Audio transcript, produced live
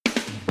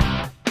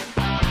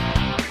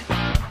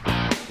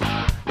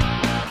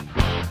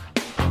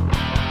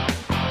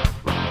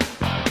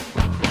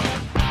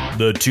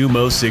The two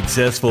most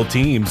successful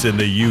teams in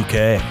the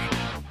UK.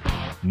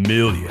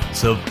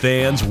 Millions of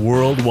fans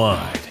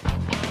worldwide.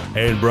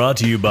 And brought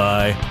to you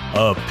by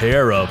a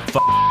pair of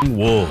f***ing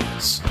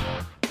wolves.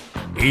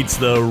 It's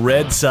the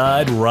Red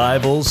Side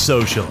Rivals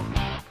Social.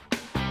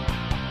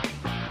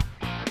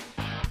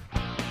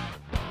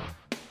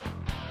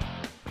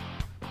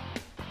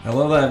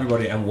 Hello there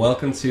everybody and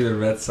welcome to the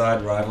Red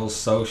Side Rivals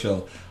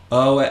Social.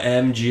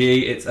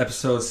 OMG, it's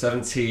episode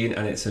 17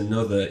 and it's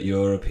another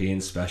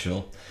European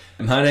special.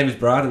 My name is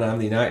Brad and I'm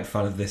the United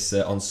fan of this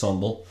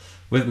ensemble.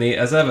 With me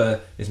as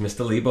ever is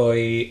Mr. Lee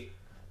Boy.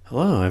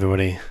 Hello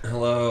everybody.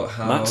 Hello,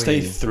 how Match are day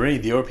you? 3,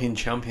 the European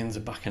champions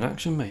are back in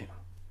action, mate.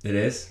 It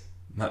is.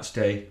 Match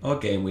day, or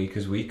game week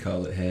as we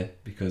call it here,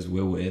 because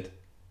we're weird.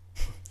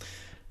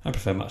 I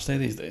prefer match day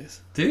these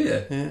days. Do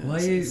you? Yeah.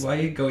 Why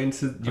are you going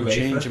to UEFA? I'm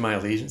changing my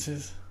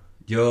allegiances.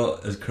 You're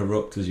as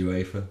corrupt as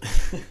UEFA.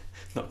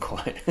 Not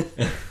quite.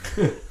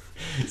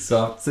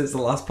 So since the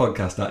last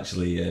podcast,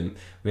 actually,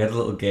 we had a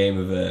little game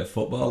of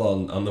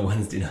football on the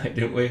Wednesday night,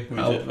 didn't we?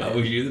 How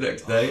was you the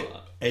next day?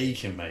 Oh,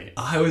 aching, mate.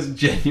 I was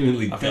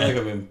genuinely I feel dead. like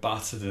I've been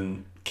battered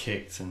and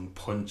kicked and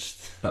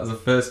punched. That was the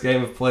first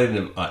game I've played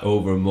in like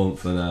over a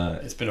month, and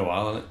It's been a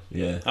while, hasn't it?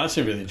 yeah, I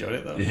actually really enjoyed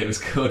it though. it was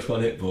good,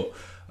 wasn't it? But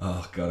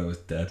oh god, I was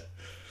dead.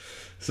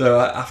 So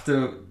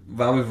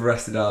while we've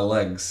rested our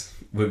legs,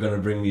 we're going to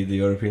bring you the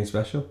European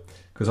special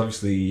because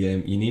obviously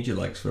you need your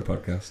legs for a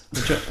podcast.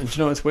 And do you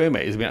know what's weird,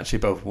 mate? Is we actually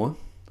both won.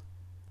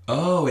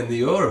 Oh, in the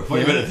Euro.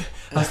 Yeah.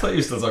 I thought you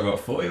were still talking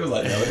about footy. I was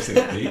like, no, it's in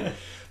the beat.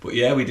 But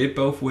yeah, we did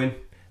both win.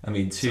 I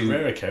mean, It's a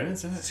rare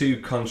occurrence, isn't it?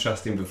 two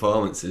contrasting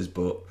performances,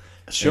 but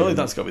Surely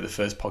that's got to be the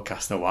first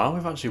podcast in a while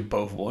we've actually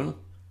both won.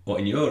 what,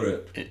 in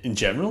Europe? In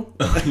general?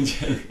 In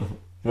general.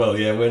 Well,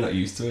 yeah, we're not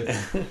used to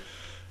it.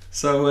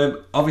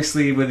 So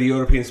obviously with the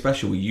European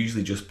special, we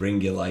usually just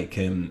bring you like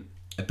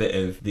a bit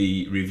of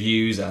the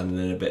reviews and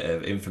then a bit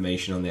of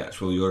information on the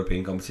actual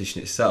European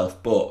competition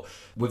itself. But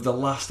with the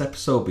last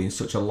episode being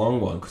such a long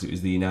one, because it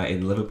was the United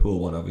and Liverpool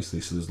one,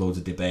 obviously, so there's loads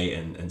of debate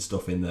and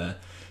stuff in there.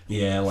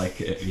 Yeah, like,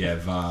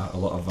 VAR, a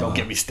lot of VAR. Don't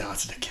get me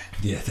started again.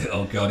 Yeah,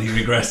 oh God, he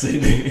regressed.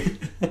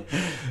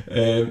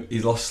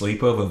 He's lost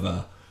sleep over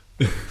VAR.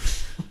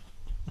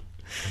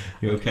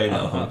 You okay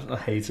now? I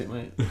hate it,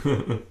 mate.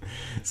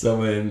 So,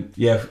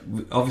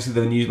 obviously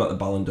the news about the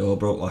Ballon d'Or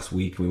broke last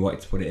week and we wanted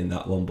to put it in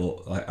that one, but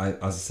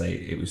as I say,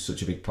 it was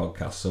such a big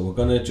podcast, so we're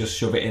going to just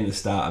shove it in the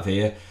start of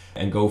here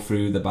and go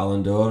through the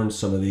Ballon d'Or and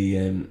some of the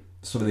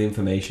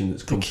information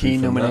that's come The key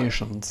through from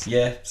nominations. that.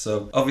 Yeah,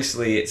 so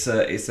obviously it's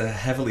a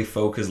heavily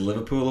focused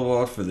Liverpool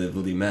award for the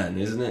bloody men,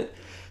 isn't it?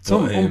 It's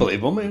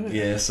unbelievable, mate, isn't it?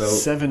 Yeah, so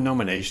 7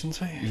 nominations,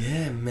 mate.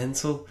 yeah,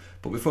 mental.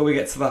 But before we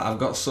get to that, I've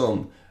got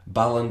some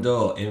Ballon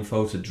d'Or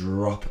info to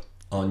drop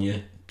on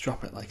you.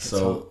 Drop it like it's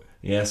So hot.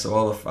 yeah, so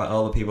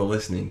all the people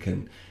listening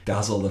can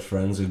dazzle their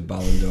friends with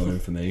Ballon d'Or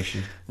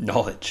information.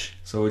 Knowledge.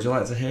 So would you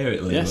like to hear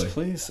it, Lee? Yes,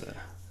 please.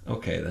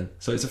 Okay then.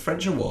 So it's a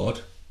French award.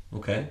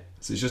 Okay.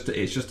 So it's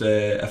just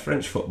a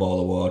French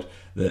football award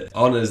that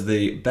honours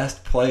the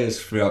best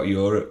players throughout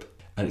Europe,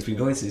 and it's been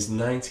going since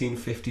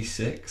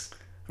 1956.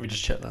 Have we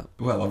just checked that?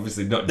 Well,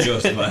 obviously not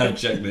just, but I've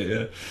checked it,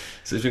 yeah.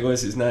 So it's been going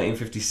since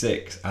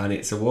 1956, and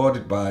it's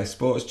awarded by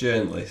sports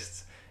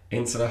journalists,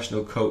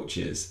 international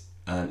coaches,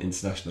 and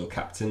international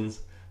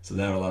captains. So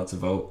they're allowed to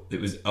vote. It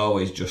was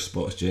always just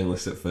sports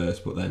journalists at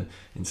first, but then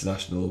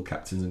international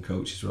captains and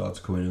coaches were allowed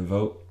to come in and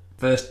vote.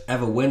 First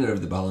ever winner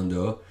of the Ballon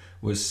d'Or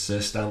was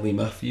Sir Stanley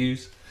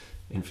Matthews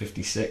in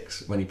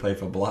 56 when he played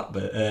for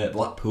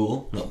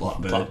Blackpool, not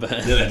Blackburn. Blackburn.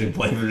 No, I didn't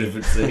play for a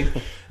different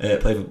team.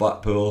 Played for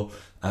Blackpool.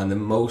 And the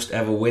most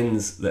ever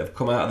wins that have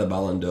come out of the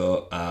Ballon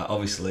d'Or are,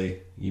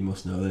 obviously, you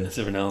must know this,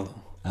 It's Ronaldo.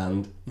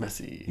 and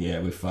Messi. yeah,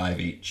 with 5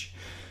 each.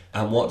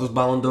 And what does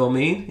Ballon d'Or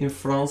mean in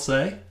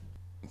Francais?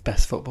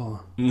 Best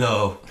footballer.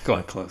 No, Go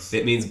on, close.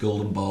 it means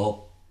golden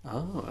ball.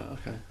 Oh,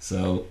 okay.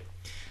 So,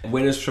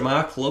 winners from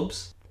our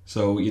clubs.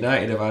 So,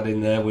 United have had in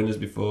their winners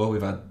before.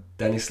 We've had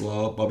Dennis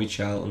Law, Bobby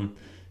Charlton,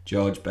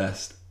 George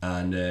Best,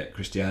 and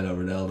Cristiano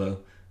Ronaldo.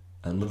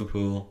 And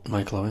Liverpool,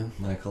 Michael Owen.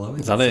 Michael Owen.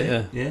 Is that that's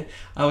it? Yeah.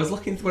 When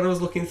I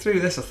was looking through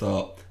this, I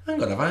thought,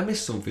 hang on, have I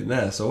missed something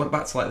there? So I went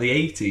back to like the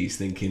 80s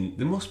thinking,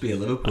 there must be a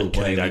Liverpool And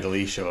Kenny player.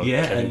 Dalglish or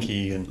Yeah, Kevin and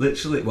Keegan.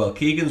 Literally, well,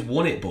 Keegan's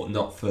won it, but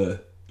not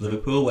for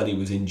Liverpool when he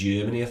was in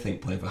Germany, I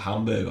think, playing for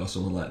Hamburg or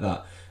something like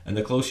that. And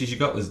the closest you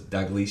got was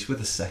Dalglish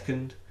with a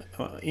second.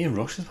 Oh, Ian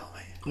Rush as well,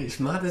 mate. It's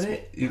mad, isn't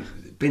it?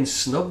 You've been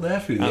snubbed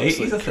there through the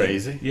Absolutely 80s, I think.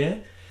 crazy. Yeah.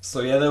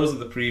 So yeah, those are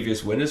the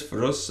previous winners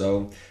for us.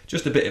 So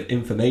just a bit of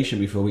information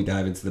before we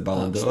dive into the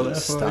Ballon d'Or there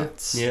for you.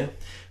 Stats. Yeah.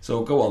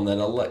 So go on then.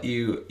 I'll let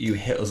you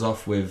hit us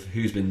off with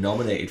who's been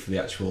nominated for the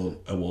actual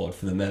award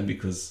for the men,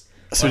 because.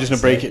 So we're just going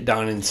to break it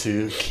down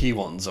into key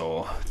ones,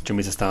 or do you want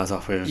me to start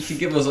off with You can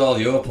give us all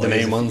your the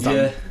players. main ones?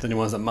 Yeah. The only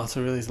ones that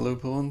matter really is the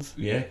Liverpool ones.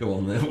 Yeah. Go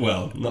on then.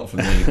 Well, not for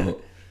me, but.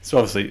 So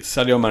obviously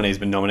Sadio Mane has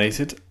been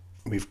nominated.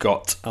 We've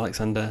got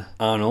Alexander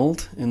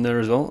Arnold in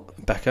there as well.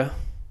 Becca,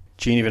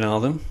 Gini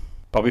Wijnaldum,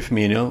 Bobby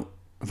Firmino,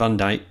 Van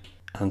Dijk,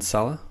 and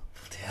Salah.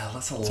 hell,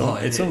 that's a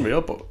lot. It's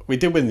unreal, but we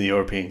did win the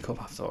European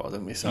Cup after all,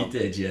 didn't we? So You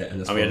did, yeah.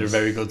 And we had a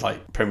very good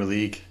Premier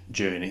League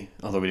journey,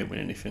 although we didn't win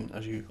anything,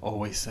 as you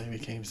always say. We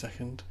came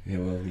second. Yeah,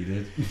 well, you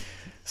did.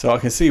 So I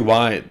can see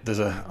why there's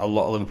a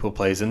lot of Liverpool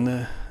players in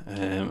there,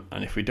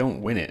 and if we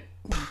don't win it,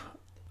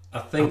 I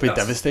think I'll be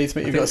devastated.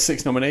 Mate. You've got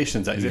 6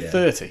 nominations. Is it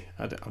 30?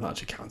 I've not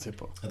actually counted,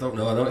 but I don't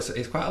know. I know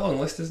it's quite a long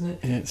list, isn't it?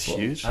 Yeah, it's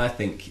huge. I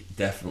think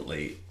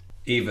definitely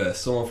either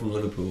someone from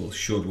Liverpool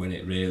should win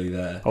it really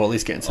there, or at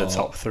least get into the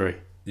top 3.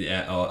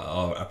 Yeah,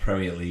 or a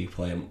Premier League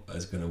player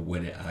is going to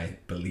win it. I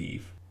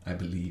believe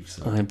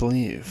so. I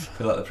believe. I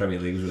feel like the Premier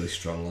League was really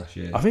strong last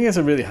year. I think it's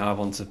a really hard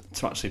one to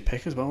actually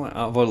pick as well. Like,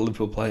 out of all the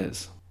Liverpool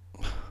players,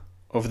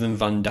 other than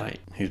Van Dijk,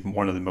 who's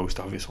one of the most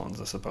obvious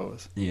ones, I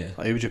suppose. Yeah.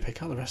 Like, who would you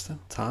pick out the rest of them?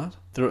 It's hard.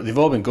 They've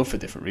all been good for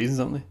different reasons,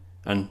 haven't they?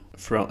 And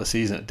throughout the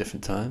season at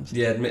different times.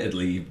 Yeah,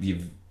 admittedly,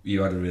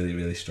 you had a really,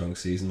 really strong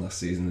season last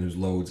season. There was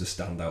loads of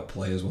standout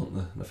players, weren't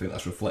there? And I think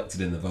that's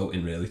reflected in the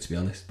voting, really, to be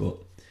honest. But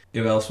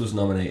who else was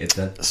nominated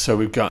then? So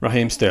we've got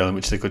Raheem Sterling,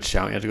 which is a good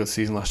shout. He had a good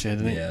season last year,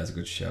 didn't he? Yeah, it's a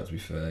good shout, to be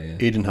fair, yeah.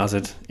 Eden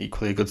Hazard,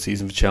 equally a good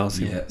season for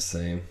Chelsea. Yeah,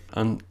 same.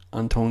 And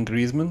Antoine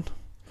Griezmann.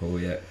 Oh,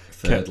 yeah.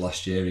 Third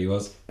last year he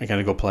was. Again,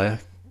 a good player.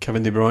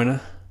 Kevin De Bruyne.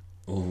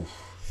 Oh,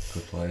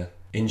 good player.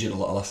 Injured a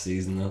lot last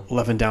season, though.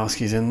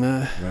 Lewandowski's in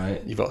there.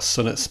 Right. You've got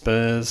Son at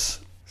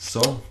Spurs.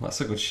 So, that's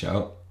a good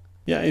shout.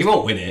 Yeah, he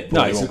won't win it,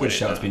 but it's a good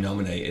shout to be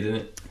nominated, isn't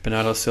it?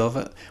 Bernardo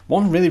Silva.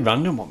 One really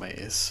random one, mate,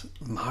 is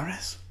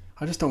Mahrez.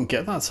 I just don't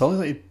get that at all.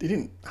 He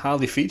didn't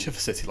hardly feature for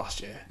City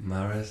last year.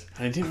 Mahrez.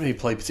 And he didn't really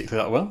play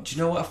particularly that well. Do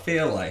you know what I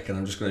feel like? And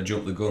I'm just going to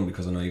jump the gun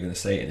because I know you're going to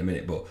say it in a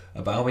minute, but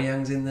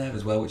Aubameyang's in there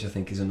as well, which I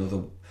think is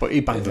another... But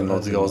he banged in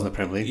loads of goals in the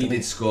Premier League, He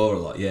did score a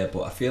lot, yeah,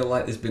 but I feel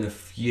like there's been a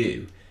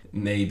few,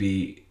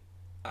 maybe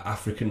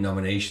African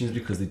nominations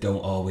because they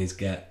don't always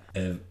get...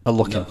 a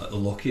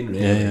look-in,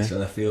 really. Yeah.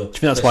 So I feel... Do you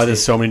think that's why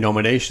there's so many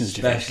nominations?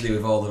 Especially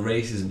with all the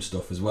racism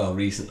stuff as well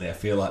recently, I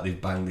feel like they've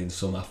banged in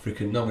some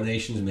African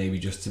nominations, maybe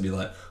just to be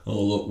like,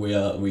 oh look, we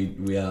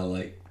are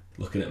like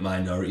looking at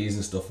minorities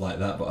and stuff like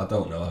that. But I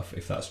don't know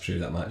if that's true.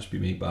 That might just be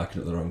me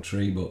barking up the wrong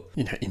tree. But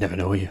you never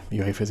know. You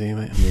UEFA team,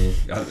 mate.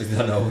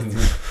 Yeah, I know.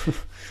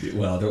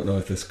 Well, I don't know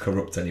if they're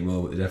corrupt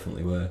anymore, but they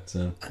definitely were. So.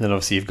 And then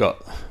obviously you've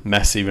got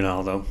Messi,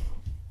 Ronaldo,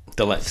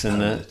 De Ligt in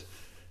there,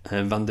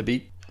 and Van der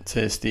Beek,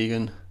 Ter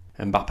Stegen,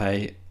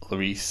 Mbappe,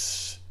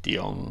 Lloris, De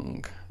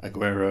Jong,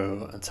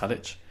 Aguero, and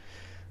Tadic.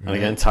 And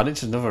again, Tadic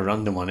is another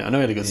random one. I know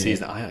he had a good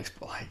season at Ajax,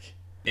 but like...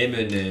 Him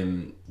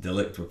and De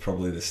Ligt were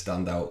probably the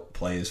standout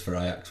players for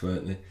Ajax,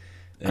 weren't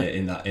they?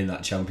 In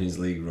that Champions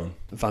League run.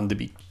 Van der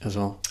Beek as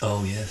well.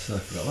 Oh, yeah, so I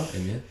forgot about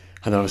him, yeah.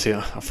 And obviously,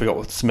 I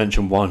forgot to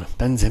mention one.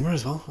 Ben Zimmer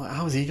as well. Like,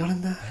 how's he got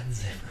in there? Ben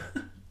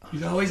Zimmer.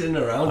 He's always in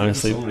and around for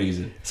some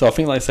reason. So I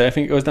think, like I say,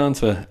 it goes down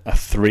to a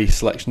 3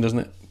 selection, doesn't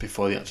it?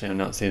 Before they actually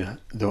announce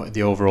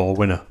the overall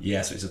winner.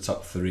 Yeah, so it's a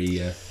top 3,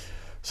 yeah.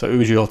 So who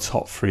would your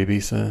top 3 be,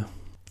 sir?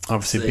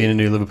 Obviously, being a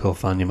new Liverpool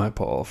fan, you might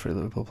put all 3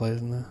 Liverpool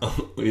players in there.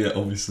 Oh, yeah,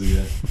 obviously,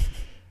 yeah.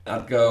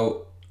 I'd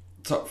go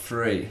top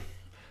 3.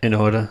 In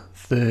order,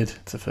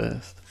 3rd to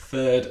 1st.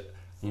 3rd,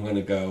 I'm going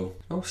to go...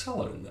 Oh,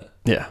 Salah in there?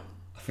 Yeah.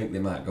 I think they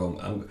might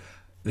go...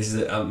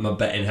 my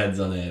betting head's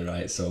on here,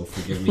 right? So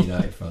forgive me,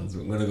 United fans.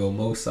 But I'm going to go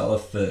Mo Salah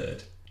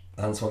 3rd,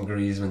 Antoine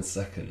Griezmann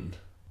 2nd,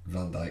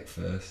 Van Dijk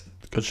 1st.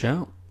 Good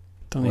shout.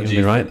 Don't think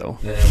you'll be right, though.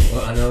 Yeah,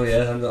 well, I know,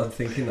 yeah. I'm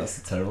thinking that's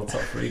a terrible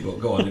top 3, but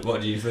go on.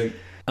 What do you think?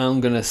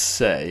 I'm going to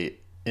say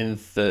in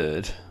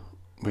 3rd,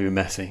 we were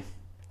Messi.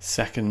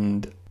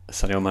 2nd,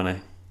 Sadio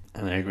Mane.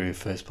 And I agree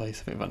with 1st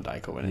place. I think Van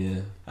Dijk will win it.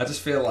 Yeah. I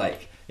just feel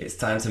like it's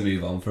time to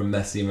move on from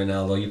Messi and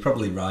Ronaldo. You're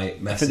probably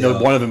right. Messi, I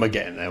think one of them are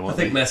getting there, I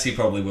think Messi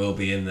probably will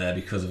be in there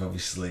because of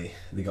obviously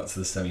they got to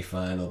the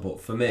semi-final. But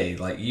for me,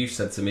 like you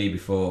said to me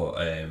before,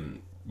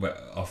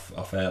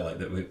 off air, like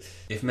that,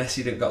 if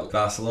Messi had got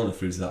Barcelona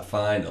through to that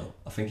final,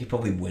 I think he'd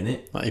probably win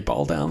it. Like he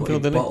bottled it at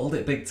Anfield, didn't he? Bottled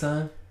it big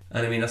time.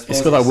 And I mean, I suppose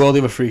he scored that world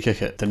of a free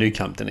kick at the Nou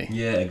Camp, didn't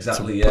he? Yeah,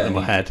 exactly. Put them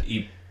ahead.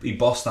 He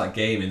bossed that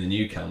game in the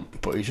Nou Camp,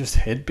 but he just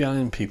hid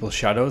behind people's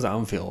shadows at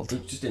Anfield. He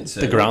just didn't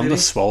the ground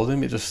just swallowed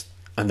him.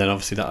 And then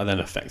obviously that then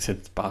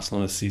affected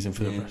Barcelona's season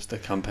for the rest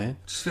of the campaign.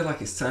 I just feel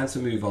like it's time to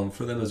move on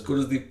for them. As good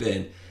as they've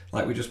been,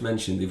 like we just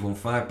mentioned, they've won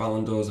 5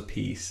 Ballon d'Ors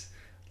apiece.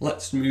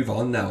 Let's move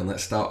on now and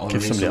let's start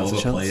honouring some other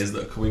players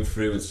that are coming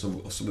through and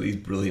some of these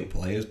brilliant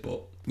players.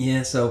 But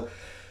yeah, so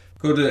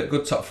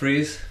good top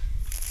 3s.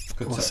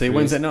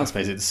 When's it announced?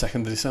 Is it the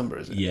 2nd of December?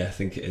 Is it? Yeah, I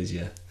think it is.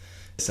 Yeah,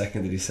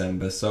 2nd of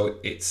December. So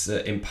it's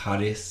in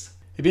Paris.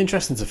 It'd be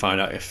interesting to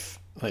find out if,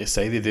 like you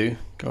say, they do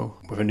go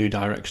with a new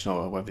direction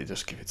or whether they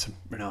just give it to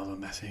Ronaldo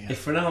and Messi. Yeah.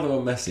 If Ronaldo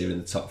and Messi are in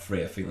the top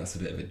 3, I think that's a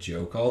bit of a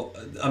joke.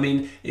 I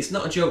mean, it's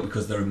not a joke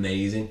because they're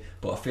amazing,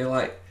 but I feel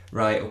like,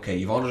 right, okay,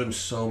 you've honoured them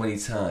so many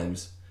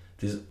times.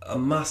 There's a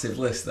massive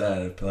list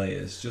there of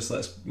players. Just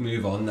let's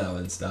move on now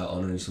and start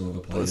honouring some other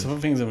players. But some other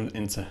things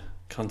into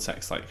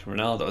context, like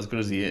Ronaldo, as good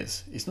as he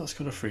is, he's not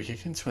scored a free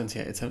kick in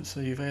 28 attempts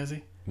for Juve, has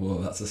he?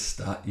 Whoa, that's a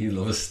stat. You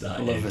love a stat.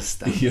 I love a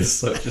stat. You're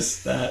such a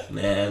stat,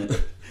 man.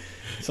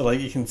 So, like,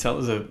 you can tell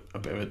there's a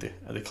bit of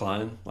a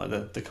decline. Like,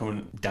 they're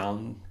coming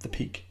down the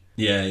peak.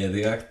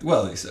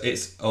 Well,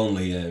 it's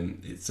only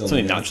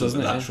natural,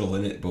 isn't it? Natural,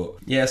 isn't it? But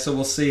yeah, so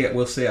we'll see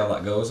how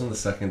that goes on the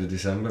 2nd of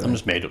December. I'm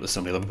just made up with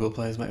so many Liverpool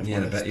players, mate.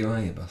 Yeah, I bet you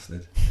are, you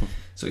bastard.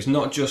 So it's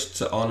not just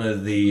to honour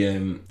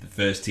the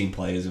first team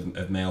players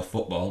of male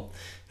football.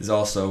 There's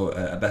also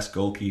a best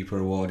goalkeeper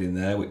award in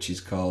there, which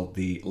is called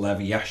the Lev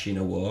Yashin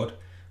Award,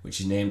 which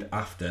is named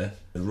after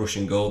the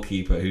Russian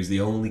goalkeeper who's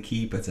the only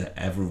keeper to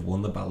ever have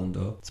won the Ballon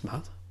d'Or. It's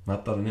mad.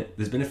 Mad, isn't it?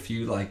 There's been a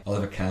few, like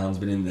Oliver Kahn's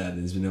been in there.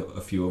 There's been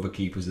a few other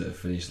keepers that have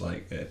finished,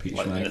 like Peter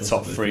like Schmeichel, in the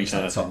top three,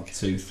 top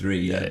 2,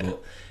 3,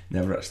 but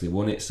never actually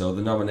won it. So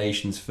the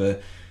nominations for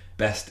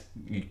best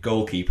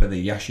goalkeeper,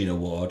 the Yashin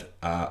Award,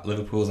 are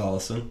Liverpool's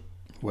Alisson.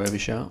 Worthy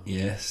shout.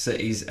 Yeah.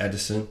 City's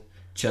Ederson.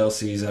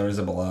 Chelsea's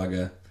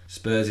Arrizabalaga.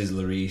 Spurs'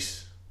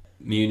 Lloris.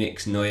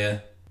 Munich's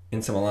Neuer.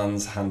 Inter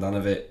Milan's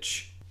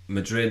Handanovic.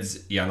 Madrid's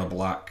Jan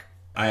Black.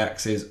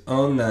 Ajax's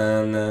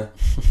Onana.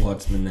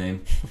 What's my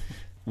name?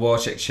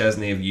 Wojciech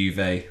Szczesny of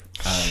Juve,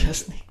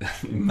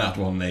 and mad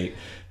one, mate,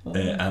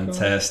 and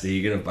Ter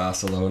Stegen of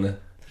Barcelona.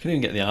 You can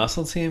even get the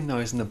Arsenal team now.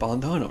 He's in the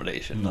Ballon d'Or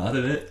nomination. Mad,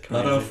 isn't it?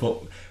 Mad on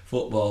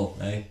football,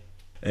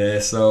 eh?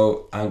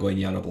 So I'm going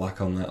Jan Black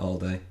on that all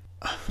day.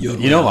 You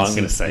know what I'm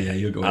going to say? Yeah,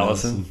 you're going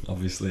Alisson,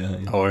 obviously,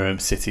 aren't you? Or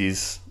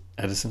City's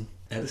Ederson.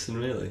 Ederson,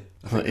 really?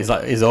 He's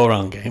like his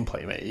all-round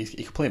gameplay, mate.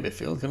 He can play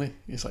midfield, can't he?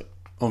 He's like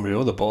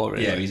unreal the ball,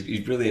 really. Yeah, he's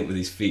brilliant with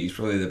his feet. He's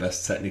probably the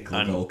best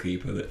technical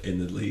goalkeeper in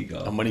the league.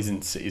 And when he's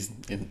in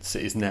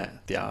City's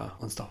net, they are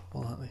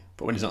unstoppable, aren't they?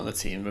 But when he's not on the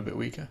team, they're a bit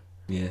weaker.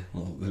 Yeah,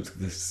 well,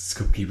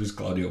 the keeper's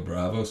Claudio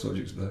Bravo, so what do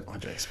you expect? What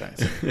do you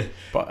expect?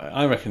 But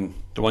I reckon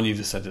the one you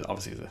just said,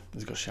 obviously,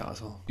 is a good shout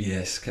as well.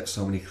 Yes, kept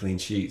so many clean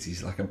sheets.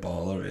 He's like a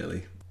baller,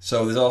 really.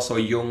 So there's also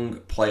a young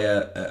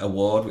player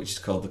award, which is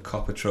called the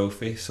Copper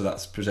Trophy. So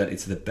that's presented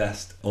to the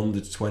best under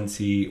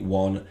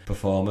 21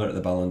 performer at the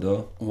Ballon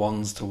d'Or.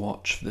 Ones to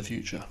watch for the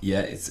future.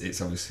 Yeah,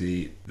 it's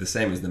obviously the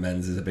same as the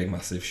men's. There's a big,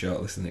 massive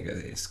shortlist, and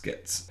it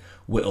gets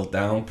whittled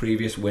down.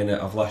 Previous winner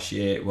of last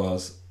year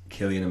was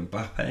Kylian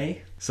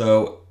Mbappe.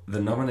 So the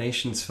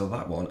nominations for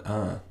that one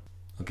are,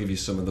 I'll give you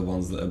some of the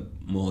ones that are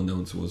more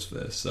known to us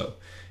first. So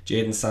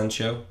Jadon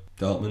Sancho,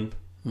 Dortmund.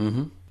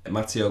 Mm-hmm.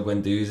 Matteo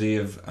Guendouzi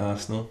of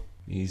Arsenal.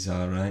 He's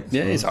alright.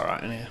 Yeah, he's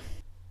alright, isn't he?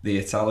 The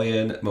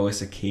Italian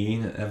Moise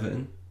Kean at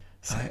Everton.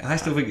 I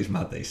still think it's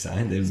mad they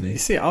signed him, mate. You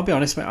see, I'll be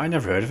honest, mate, I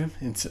never heard of him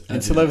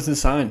until Everton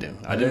signed him.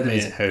 I didn't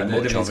really heard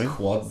much of him.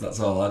 Quads, that's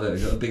all I know.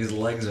 He's got the biggest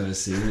legs I've ever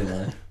seen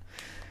in life.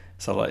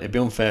 So like, it'd be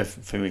unfair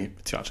for me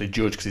to actually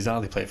judge because he's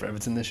hardly played for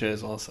Everton this year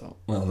as well. So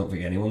well, I don't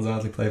think anyone's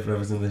hardly played for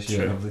Everton this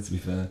year, True. to be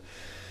fair.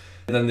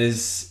 And then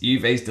there's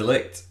Juve's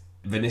Delict,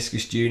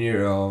 Vinicius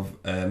Junior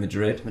of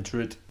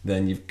Madrid.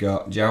 Then you've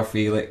got João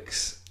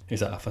Felix.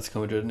 He's at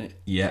Atletico Madrid, isn't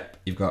he? Yep.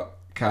 You've got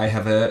Kai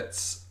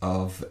Havertz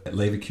of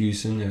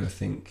Leverkusen, who I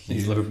think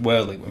he's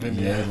well linked with him.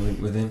 Yeah,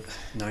 linked with him.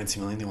 90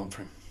 million they want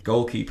for him.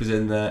 Goalkeepers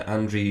in there: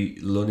 Andriy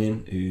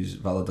Lunin, who's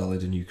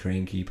Valladolid and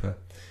Ukraine keeper.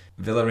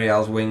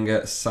 Villarreal's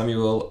winger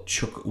Samuel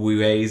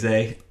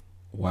Chukwueze.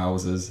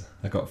 Wowzers,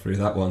 I got through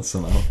that one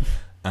somehow.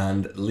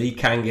 And Lee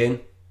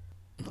Kangin.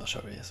 I'm not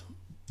sure who he is.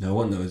 No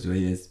one knows who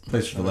he is.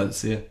 Plays for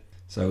Valencia,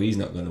 so he's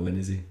not going to win,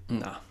 is he?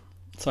 Nah.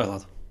 Sorry,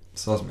 lad.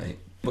 Soz, mate.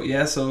 But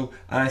yeah, so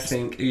I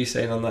think, who are you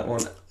saying on that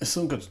one? It's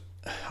some good.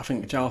 I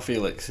think João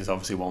Felix is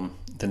obviously one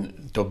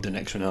dubbed the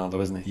next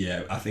Ronaldo, isn't he?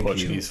 Yeah, I think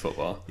Portuguese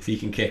football. If he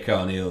can kick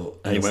on, he'll.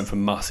 And he went for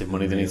massive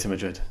money, didn't he, to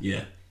Madrid?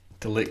 Yeah.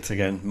 Delict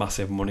again,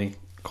 massive money,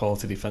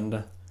 quality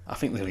defender. I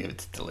think they're going to give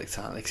it to Delict,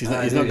 aren't they? 'Cause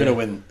he's not going to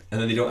win. And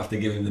then they don't have to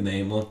give him the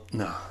main one.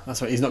 No,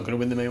 that's right. He's not going to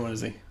win the main one,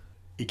 is he?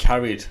 He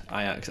carried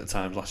Ajax at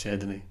times last year,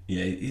 didn't he?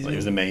 Yeah, he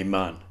was the main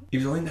man. He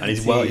was only 19.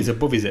 And he's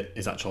above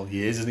his actual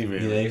years, isn't he,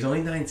 really? Yeah, he was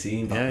only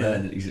 19 back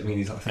then.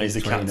 He's like, he's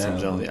the captain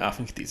now. I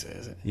think he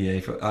deserves it.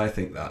 Yeah, I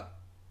think that.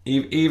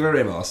 Either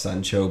him or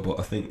Sancho, but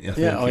I think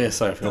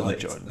sorry for like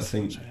Jordan. I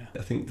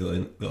think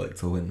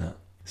Delict will win that.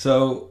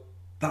 So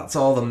that's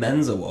all the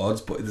men's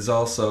awards, but there's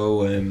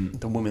also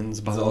the women's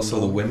Ballon d'Or. There's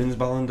also the women's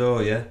Ballon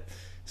d'Or, yeah.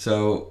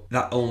 So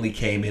that only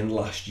came in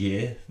last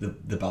year,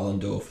 the Ballon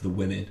d'Or for the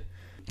women.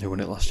 Who won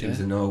it last year? It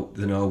was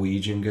the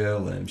Norwegian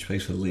girl. She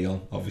plays for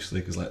Lyon, obviously,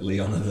 because like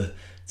Lyon are the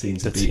team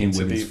to beat in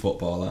women's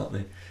football, aren't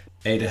they?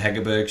 Ada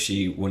Hegerberg,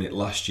 she won it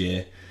last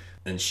year,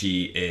 and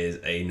she is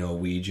a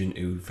Norwegian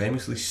who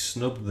famously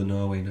snubbed the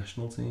Norway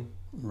national team.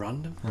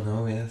 Random. I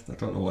know, yeah. I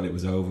don't know what it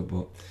was over,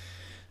 but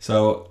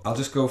so I'll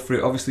just go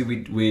through. Obviously,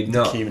 we're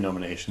not key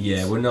nominations.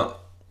 Yeah, we're not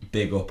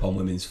big up on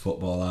women's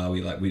football, are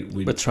we? Like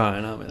we're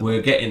trying, aren't we?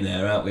 We're getting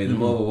there, aren't we? The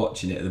more we're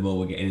watching it, the more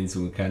we're getting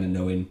into kind of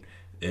knowing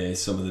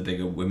some of the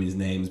bigger women's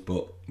names.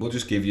 But we'll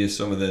just give you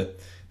some of the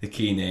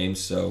key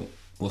names. So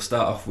we'll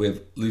start off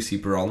with Lucy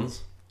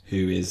Bronze,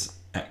 who is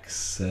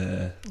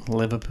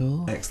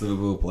Liverpool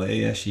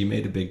player. Yeah, she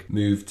made a big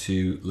move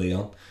to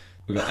Lyon.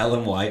 We've got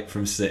Ellen White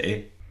from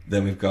City.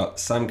 Then we've got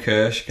Sam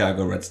Kerr,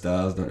 Chicago Red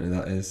Stars. Don't know who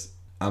that is.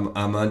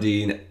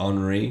 Amandine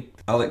Henry.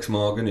 Alex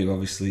Morgan, who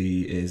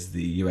obviously is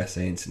the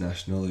USA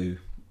international, who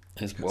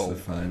got to the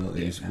final,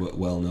 who's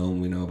well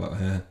known. We know about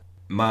her.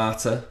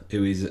 Marta,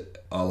 who is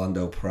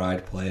Orlando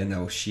Pride player.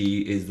 Now,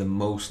 she is the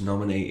most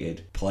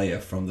nominated player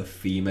from the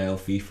female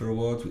FIFA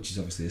Awards, which is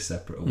obviously a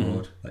separate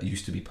award that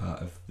used to be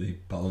part of the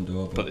Ballon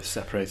d'Or. But it's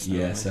separated.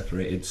 Yeah,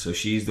 separated. So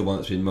she's the one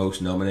that's been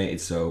most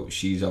nominated, so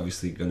she's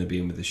obviously going to be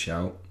in with a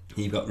shout.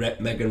 You've got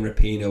Megan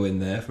Rapinoe in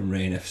there from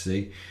Rain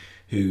FC,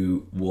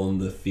 who won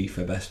the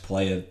FIFA Best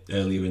Player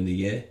earlier in the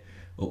year,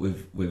 up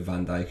with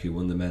Van Dijk, who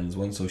won the men's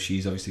one, so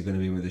she's obviously going to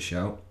be in with a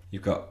shout.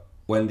 You've got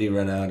Wendy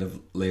Renard of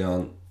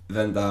Lyon,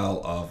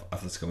 Vendal of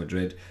Atletico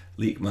Madrid,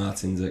 Leek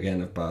Martins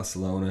again of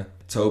Barcelona,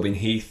 Tobin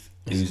Heath,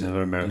 who's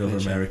another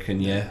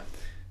American, yeah.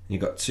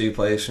 You've got 2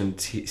 players from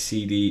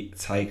CD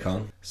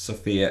Taikon,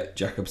 Sofia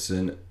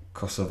Jacobson,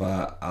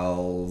 Kosovar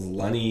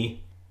Alzlani,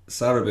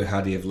 Sarah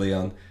Buhadi of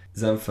Lyon,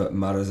 Zenfa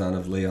Marazan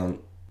of Lyon,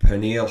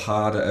 Pernille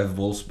Harder of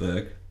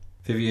Wolfsburg,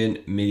 Vivian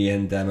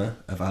Miendema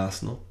of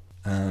Arsenal,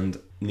 and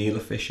Neela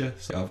Fisher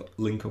of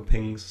Lincoln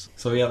Pings.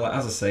 So yeah, like,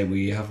 as I say,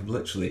 we have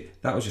literally,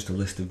 that was just a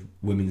list of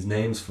women's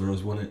names for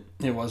us, wasn't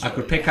it? It was. I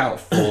could pick out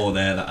 4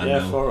 there that I know.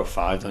 Yeah, 4 or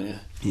 5, don't you?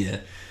 Yeah.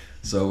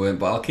 So,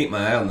 but I'll keep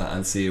my eye on that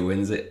and see who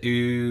wins it.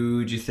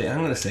 Who do you think? I'm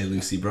going to say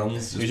Lucy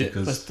Bronze, just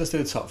because. Let's do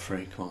the top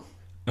 3. Come on.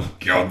 Oh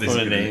God, this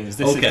is names.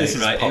 This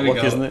is right. Here we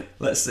go. Isn't it?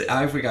 Let's see.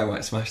 I think I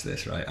might smash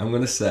this. Right. I'm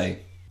going to say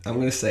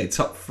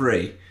top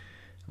 3.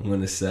 I'm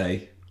going to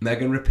say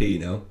Megan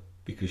Rapinoe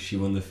because she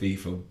won the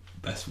FIFA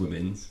Best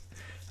Women's.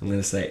 I'm going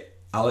to say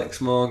Alex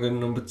Morgan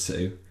number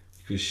 2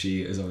 because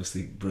she is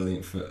obviously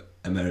brilliant for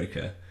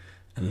America,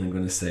 and then I'm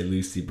going to say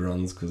Lucy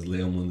Bronze because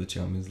Leon won the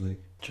Champions League.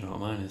 Do you know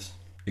what mine is?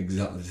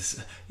 Exactly the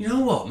same. You know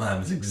what,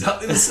 man? It's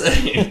exactly the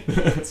same.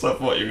 So I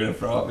thought you were going to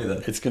throw at me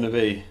then. It's going to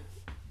be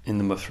in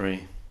number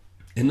 3.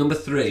 In number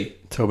 3,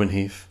 Tobin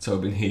Heath.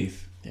 Tobin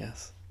Heath.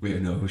 Yes. We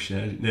don't know who she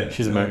is. Yeah,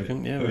 she's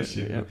American. Yeah. Who is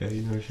she? Yeah. Okay,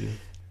 you know who she is.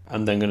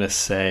 And then going to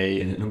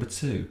say In at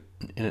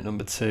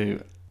number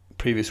 2,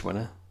 previous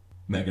winner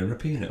Megan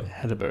Rapinoe.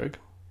 Hedberg.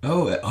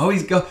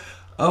 He's got.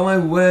 Oh my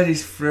word!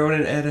 He's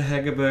throwing in Eda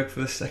Hegerberg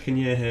for the 2nd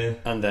year here.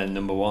 And then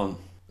number 1,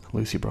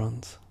 Lucy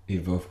Bronze.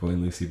 You're both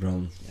going Lucy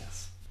Bronze.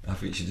 Yes. I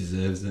think she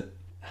deserves it.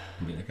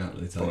 I mean, I can't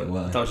really tell you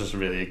why. That was just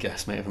really a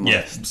guess, mate.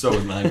 Yes, so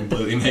was mine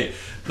completely, mate.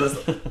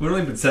 We're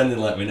only pretending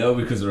like we know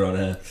because we're on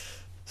air.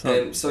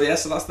 So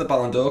that's the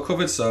Ballon d'Or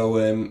covered. So,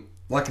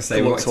 like I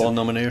say, good luck to all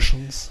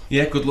nominations.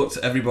 Yeah, good luck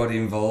to everybody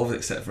involved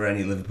except for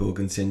any Liverpool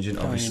contingent.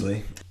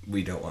 Obviously,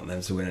 we don't want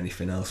them to win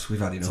anything else. We've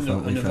had enough.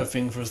 Another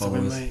thing for us to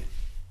win, mate.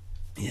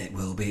 Yeah, it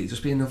will be. It'll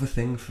just be another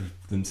thing for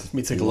them to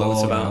me to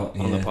gloat about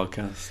on the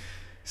podcast.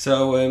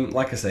 So,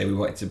 like I say, we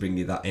wanted to bring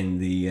you that in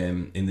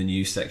the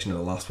news section of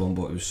the last one,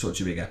 but it was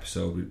such a big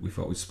episode, we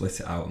thought we'd split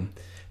it out and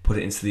put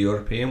it into the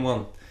European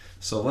one.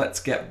 So let's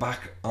get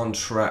back on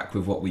track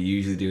with what we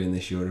usually do in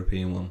this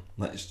European one.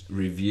 Let's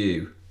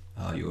review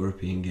our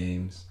European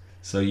games.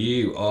 So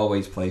you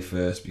always play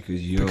first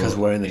because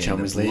we're in the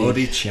Champions League.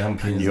 Bloody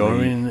Champions and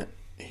you're in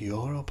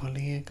Europa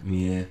League.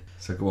 Yeah.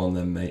 So go on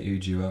then, mate. Who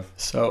do you have?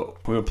 So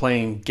we were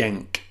playing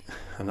Genk,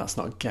 and that's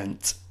not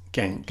Ghent.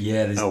 Genk.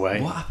 Yeah.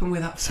 Away. What happened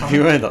with that? So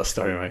you heard that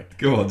story, right?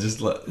 Go on,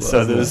 just let.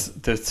 So there's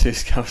 2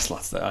 Scouse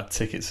lads that had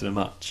tickets to the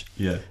match.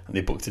 Yeah. And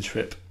they booked a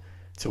trip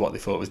to what they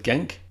thought was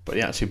Genk, but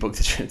they actually booked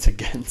a trip to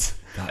Ghent.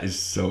 That is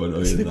so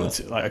annoying. So they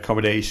booked like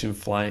accommodation,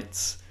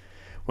 flights.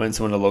 Went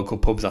to one of the local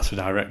pubs, asked for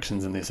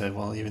directions, and they said,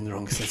 "Well, you're in the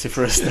wrong city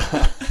for a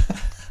start."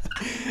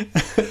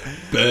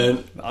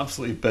 Burn.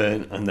 Absolutely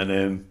burnt. And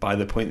then by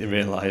the point they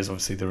realised,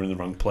 obviously, they were in the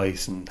wrong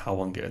place and how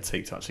long it would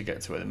take to actually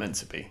get to where they're meant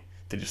to be,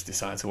 they just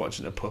decided to watch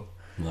it in a pub.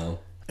 Wow.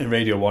 In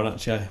Radio 1,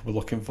 actually, we're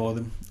looking for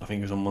them. I think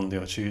it was on Monday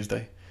or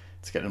Tuesday,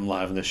 to get them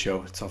live on the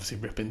show, to obviously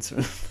rip into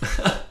them.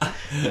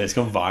 And it's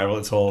gone viral.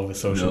 It's all over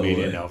social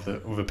media now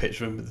with a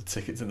picture of them with the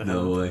tickets in the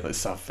hand. Like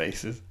sad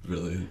faces.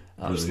 Brilliant.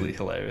 Absolutely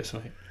hilarious,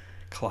 mate.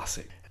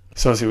 Classic.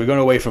 So obviously we're going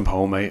away from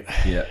home, mate.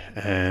 Yeah.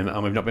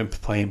 And we've not been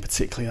playing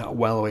particularly that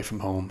well away from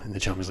home in the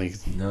Champions League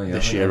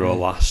this year or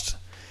last.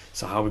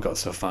 So how we got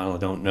to the final, I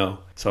don't know.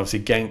 So obviously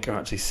Genk are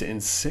actually sitting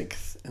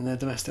 6th in their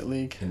domestic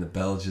league. In the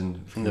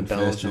Belgian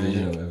division, league.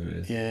 Or whatever it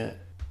is. Yeah.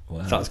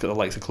 Wow. That's got the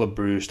likes of Club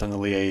Brugge, Standard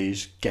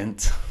Liège,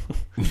 Ghent,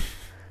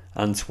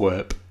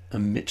 Antwerp,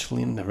 and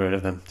Michelin. Never heard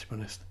of them, to be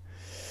honest.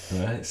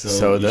 Right.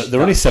 So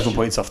they're only 7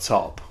 points off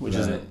top, which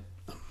isn't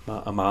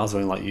a miles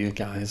away like you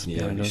guys.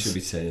 Yeah, you should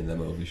be turning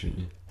them over, shouldn't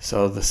you?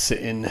 So they're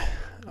sitting.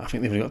 I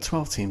think they've only got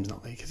 12 teams in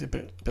that league. Is it a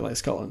bit like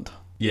Scotland?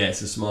 Yeah,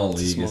 it's a small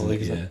league, isn't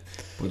it? Yeah.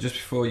 But just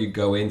before you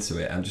go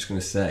into it, I'm just going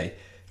to say,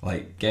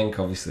 like, Genk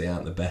obviously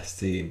aren't the best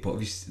team, but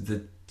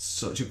they're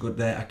such a good.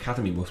 Their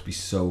academy must be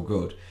so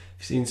good.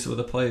 You've seen some of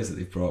the players that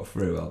they've brought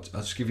through. I'll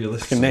just give you a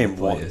list. I can name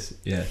players.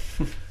 Yeah,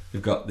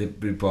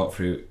 they've brought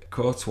through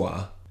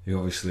Courtois, who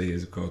obviously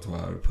is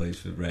Courtois who plays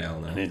for Real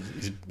now. And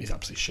he's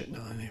absolutely shit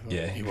now, isn't he?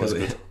 Yeah, he was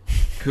good.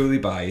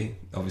 Koulibaly,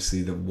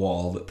 obviously the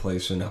wall that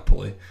plays for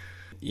Napoli.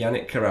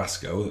 Yannick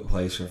Carrasco that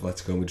plays for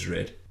Atletico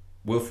Madrid.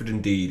 Wilfred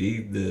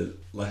Ndidi, the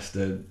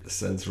Leicester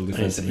central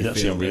defensive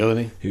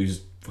midfielder,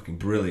 who's fucking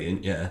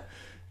brilliant. Yeah,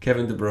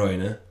 Kevin De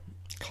Bruyne.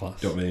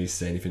 Class. Don't really need to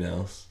say anything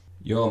else.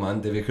 Your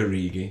man Divock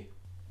Origi.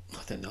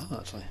 I didn't know that,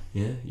 actually.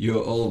 Yeah,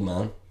 your old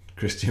man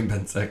Christian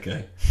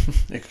Benteke.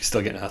 He's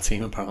still getting our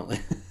team, apparently.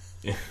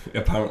 Yeah,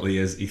 apparently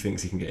he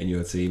thinks he can get in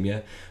your team,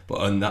 yeah.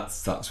 And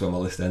that's where my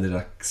list ended.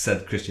 I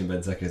said Christian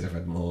Benteke as I've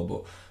read more,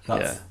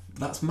 but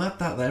that's mad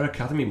that their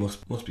academy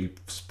must be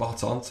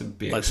spot on to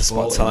be like to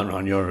spot talent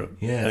around Europe.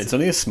 Yeah, and it's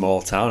only a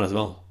small town as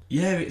well.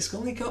 Yeah, it's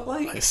only got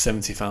like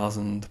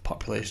 70,000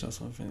 population or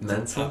something. It's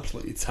mental. An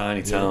absolutely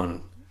tiny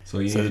town. So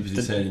you need to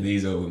be turning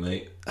these over,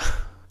 mate.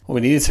 Well,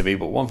 we needed to be,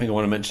 but one thing I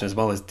want to mention as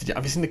well is,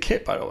 have you seen the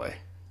kit, by the way?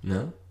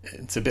 No.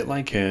 It's a bit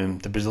like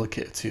the Brazil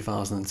kit of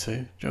 2002. Do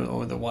you remember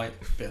with the white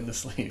bit in the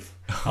sleeve?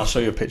 I'll show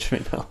you a picture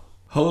of it now.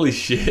 Holy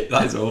shit,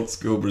 that is old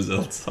school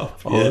Brazil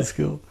top. Old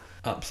school.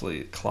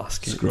 Absolute class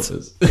kit.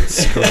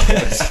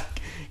 Scruffers.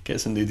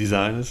 Get some new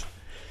designers.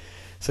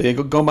 So yeah,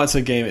 going back to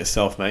the game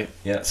itself, mate.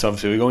 Yeah. So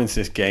obviously we go into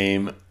this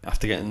game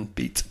after getting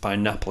beat by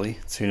Napoli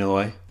 2-0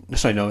 away.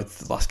 Sorry, no,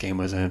 the last game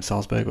was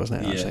Salzburg,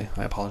 wasn't it? Actually,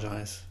 I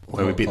apologise.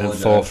 Where we beat them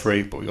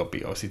 4-3, but we got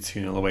beat obviously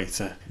 2-0 away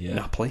to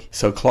Napoli.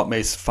 So Klopp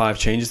made 5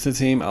 changes to the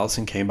team.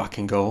 Alisson came back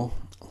in goal.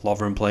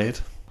 Lovren played.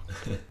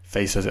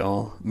 Face says it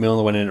all.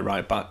 Milner went in at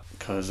right back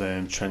because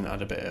Trent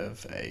had a bit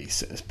of a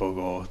sickness bug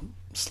or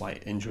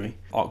slight injury.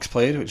 Ox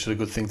played, which was a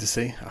good thing to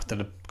see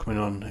after coming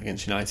on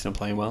against United and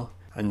playing well.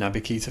 And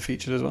Naby Keita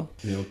featured as well.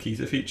 The old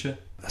Keita feature.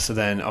 So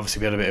then, obviously,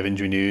 we had a bit of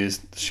injury news.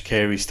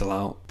 Shaqiri's still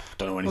out.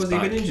 Don't know when he's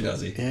back. Has he been injured,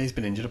 has he? Yeah, he's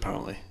been injured,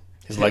 apparently.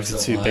 His legs are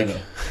too big.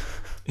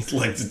 His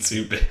legs are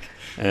too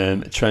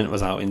big. Trent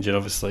was out injured,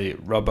 obviously.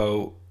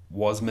 Robbo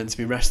was meant to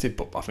be rested,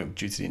 but I think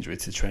due to the injury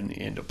to Trent,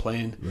 he ended up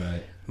playing.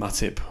 Right.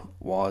 Matip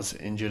was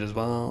injured as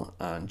well,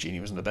 and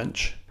Gini was on the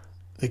bench.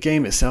 The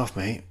game itself,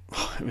 mate,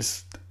 it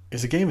was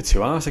a game of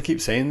 2 hours. I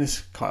keep saying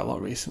this quite a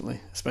lot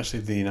recently, especially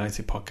the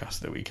United podcast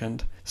of the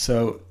weekend.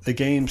 So the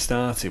game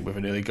started with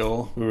an early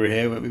goal. We were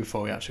here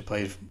before we actually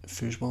played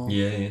foosball.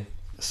 Yeah.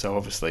 So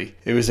obviously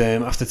it was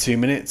after 2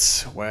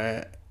 minutes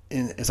where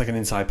it's like an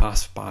inside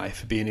pass by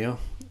Fabinho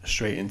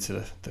straight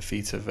into the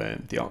feet of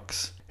the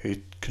Ox, who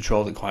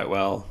controlled it quite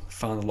well,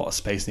 found a lot of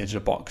space in the edge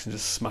of the box and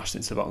just smashed it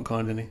into the bottom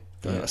corner, didn't he?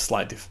 A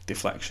slight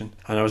deflection.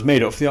 And I was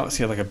made up for the Ox.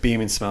 He had like a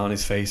beaming smile on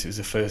his face. It was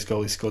the first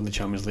goal he scored in the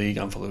Champions League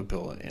and for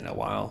Liverpool in a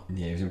while.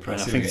 Yeah, he was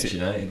impressive against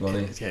United,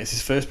 wasn't he? Yeah, it's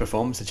his first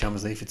performance in the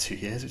Champions League for 2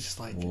 years, which is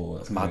like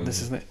madness,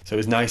 crazy, isn't it? So it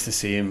was nice to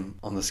see him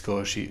on the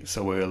score sheet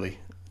so early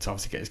to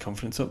obviously get his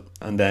confidence up.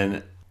 And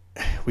then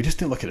we just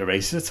didn't look at the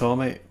races at all,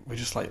 mate. We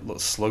just like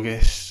looked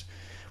sluggish.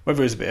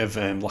 Whether it was a bit of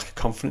lack of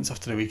confidence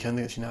after the weekend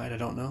against United, I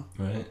don't know.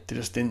 Right. They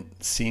just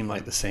didn't seem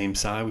like the same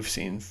side we've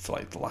seen for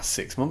like the last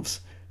 6 months.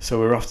 So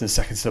we were often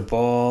second to the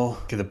ball,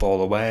 give the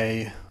ball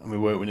away, and we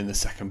weren't winning the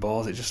second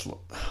balls. It just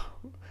looked...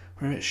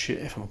 We're a bit shit,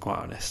 if I'm quite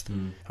honest.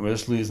 And we're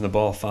just losing the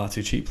ball far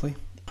too cheaply.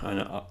 And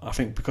I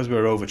think because we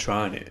were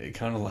over-trying it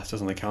kind of left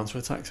us on the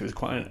counter-attack. So it was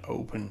quite an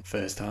open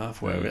first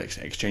half where we were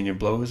exchanging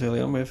blows early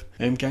on with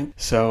Genk.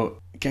 So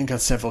Genk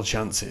had several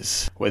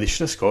chances where they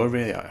should have scored,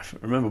 really. I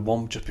remember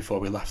one just before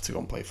we left to go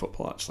and play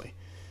football, actually.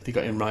 They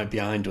got in right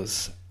behind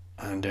us,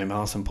 and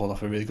Alisson pulled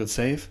off a really good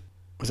save.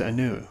 Was it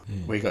Anu?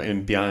 Where he got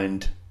in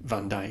behind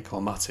Van Dijk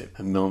or Matip,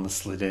 and Milner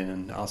slid in,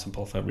 and Alisson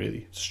pulled off a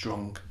really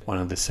strong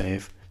one-handed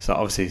save. So that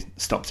obviously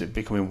stopped it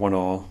becoming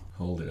 1-1.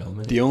 Hold it on,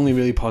 mate. The only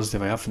really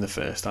positive I have from the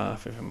first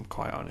half, if I'm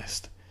quite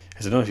honest,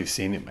 is I don't know if you've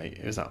seen it, mate.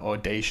 It was that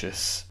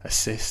audacious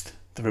assist,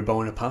 the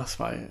Rabona pass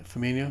by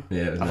Firmino.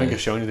 Yeah, I think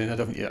I've shown you. I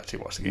don't think you actually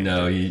watched the game.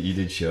 No, you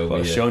did show but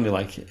me. I've shown you,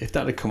 like, if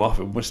that had come off,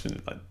 it must have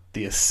been like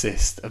the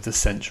assist of the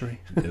century.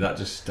 Yeah, that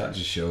just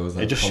shows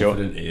how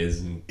confident he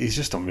is. And he's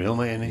just unreal,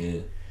 mate, isn't he?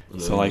 Yeah.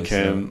 So like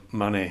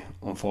Mane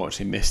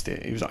unfortunately missed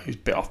it. He was a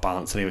bit off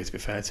balance anyway, to be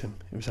fair to him.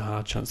 It was a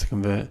hard chance to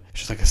convert. It's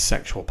just like a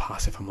sexual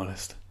pass, if I'm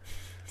honest.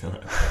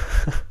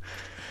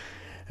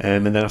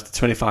 And then after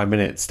 25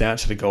 minutes they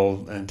actually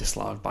goal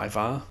disallowed by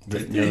VAR,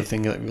 the other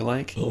thing that we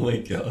like. Oh my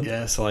god.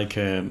 Yeah, so like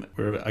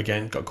we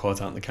again got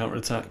caught out in the counter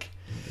attack.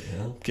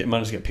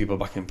 Managed to get people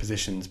back in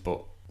positions,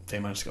 but they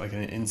managed to get like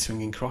an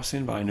in-swinging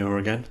crossing by Noah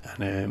again,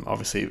 and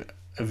obviously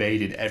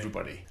evaded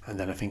everybody. And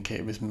then I think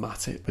it was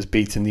Matip was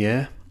beat in the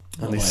air.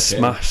 And they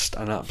smashed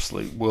an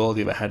absolute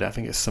worldie of a header. I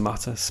think it's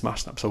Samata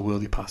smashed an absolute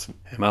worldie pass from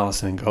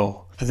Alisson in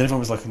goal. And then everyone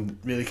was like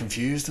really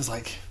confused. It's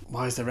like,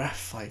 why is the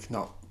ref like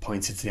not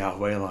pointed to the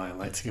halfway line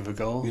like to give a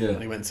goal? Yeah.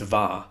 And he went to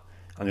VAR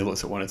and he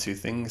looked at one or two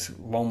things.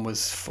 One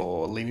was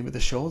for leaning with the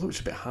shoulder, which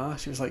was a bit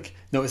harsh. It was like,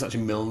 no, it was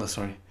actually Milner,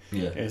 sorry.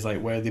 Yeah. It was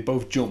like where they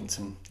both jumped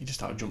and he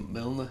just out-jumped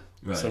Milner.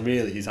 Right. So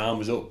really his arm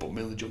was up, but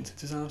Milner jumped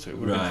into his arm, so it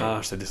would have been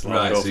harsh to disallow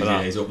right, goal so for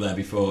that. He's up there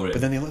before it. But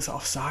then he looks at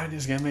offside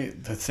and again,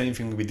 mate, the same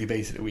thing we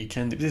debated at the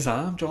weekend. It was his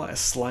arm, just like a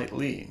slight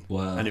lean.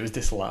 Wow. And it was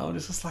disallowed.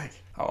 It's just like,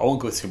 I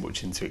won't go too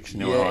much into it because you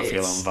know how I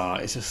feel on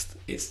VAR. It's just...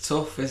 It's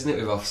tough, isn't it,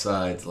 with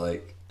offside?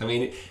 Like, I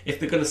mean, if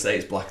they're going to say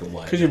it's black and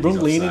white... Because you run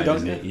leaning,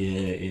 offside, don't you?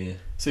 Yeah.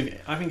 So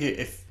I think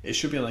if it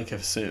should be like a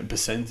certain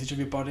percentage of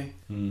your body.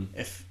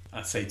 If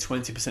I'd say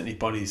 20% of your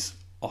body's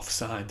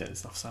offside, then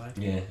it's offside.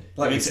 Yeah.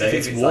 Like if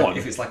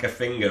it's like a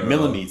finger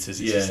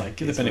millimetres, it's just like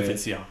give the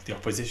benefits to the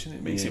opposition.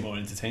 It makes it more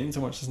entertaining to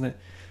watch, doesn't it?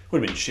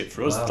 Would have been shit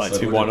for us, like to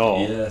be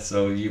 1-1. Yeah,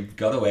 so you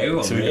got away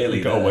with it, so really.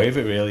 we got away with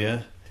it, really,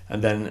 yeah.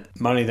 And then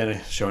Manny then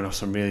showing off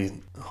some really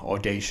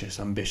audacious,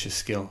 ambitious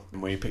skill.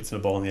 And when he picked up the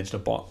ball on the edge of the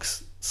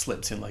box,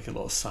 slipped in like a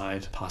little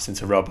side pass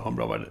into Robbo. And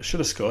Robbo should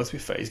have scored, to be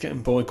fair. He's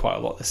getting bullied quite a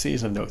lot this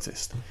season, I've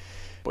noticed.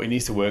 But he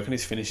needs to work on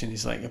his finishing.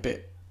 He's like a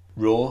bit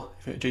raw.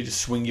 If you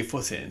just swing your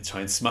foot in and try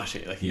and smash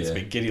it, like he's a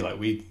bit giddy like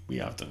we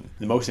have done.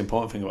 The most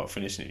important thing about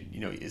finishing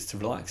it, is to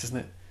relax, isn't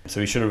it? So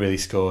he should have really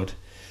scored.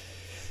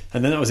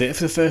 And then that was it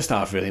for the first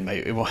half, really,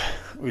 mate.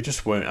 We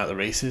just weren't at the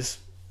races.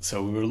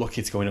 So we were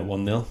lucky to go in at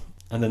 1-0.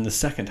 And then the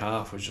second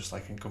half was just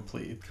like a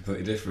completely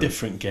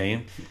different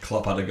game.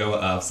 Klopp had a go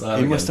at half time.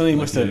 He must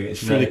have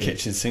through the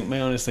kitchen sink, mate,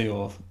 honestly,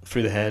 or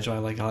through the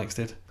hairdryer like Alex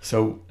did.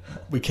 So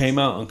we came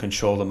out and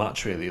controlled the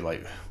match, really.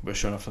 Like, we were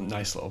showing off some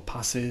nice little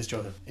passes,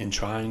 in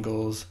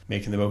triangles,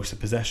 making the most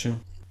of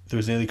possession. There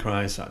was nearly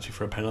cries actually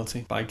for a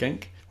penalty by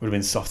Genk. Would have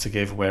been soft to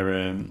give,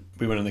 where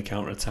we went on the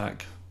counter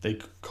attack. They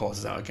caught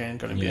us out again,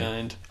 got him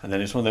behind, and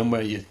then it's one of them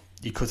where you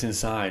cut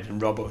inside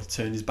and Robbo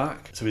turned his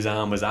back, so his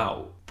arm was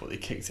out, but they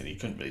kicked it and he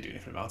couldn't really do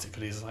anything about it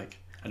because he's like,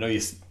 I know we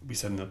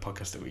said in the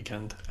podcast the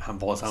weekend,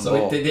 handball is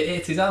handball. So did it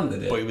hit his hand,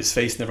 did it? But it was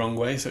facing the wrong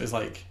way, so it was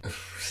like,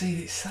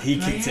 he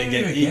kicked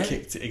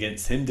it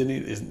against him,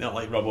 didn't he? It's not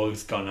like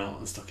Robbo's gone out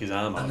and stuck his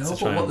arm out. I know,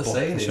 but what they're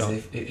saying is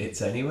if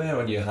it's anywhere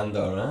on your hand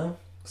or arm,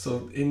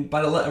 so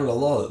by the letter of the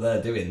law that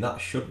they're doing, that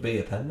should be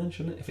a pen then,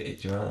 shouldn't it, if it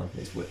hits your arm?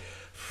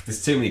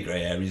 There's too many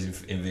grey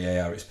areas in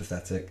VAR, it's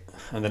pathetic.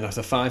 And then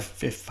after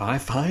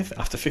 55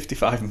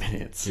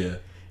 minutes,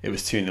 it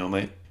was 2-0,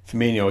 mate.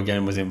 Firmino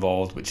again was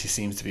involved, which he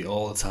seems to be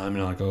all the time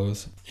in our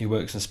goals. He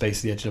works in space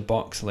at the edge of the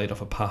box and laid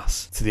off a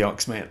pass to the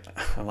Ox, mate.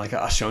 And like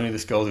I showed you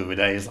this goal the other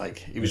day, it's like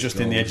he was just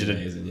in the edge of the.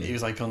 He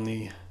was like on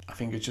the. I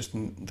think it was just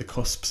in the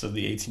cusps of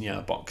the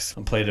 18-yard box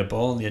and played a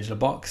ball on the edge of the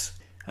box.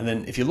 And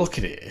then if you look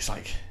at it, it's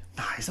like,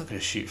 nah, he's not going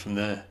to shoot from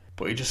there.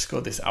 But he just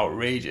scored this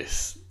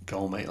outrageous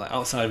goal, mate. Like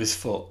outside of his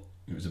foot.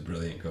 It was a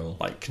brilliant goal.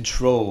 Like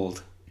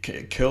controlled.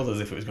 It curled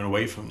as if it was going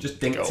away from. Just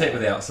dinked it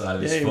with the outside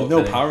of his foot.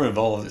 No power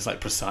involved. It's like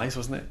precise,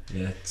 wasn't it?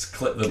 Yeah, just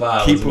clip the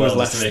bar. Keeper was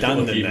left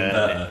standing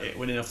there. It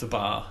went in off the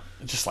bar.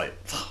 Just like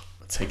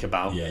take a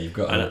bow. Yeah, you've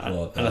got to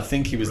applaud that. And I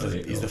think he's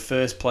the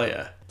first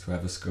player to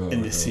ever score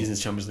in this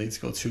season's Champions League to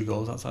score 2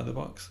 goals outside the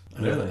box.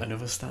 Really?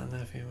 Another stat in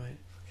there for you, mate.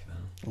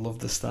 I love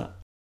the stat.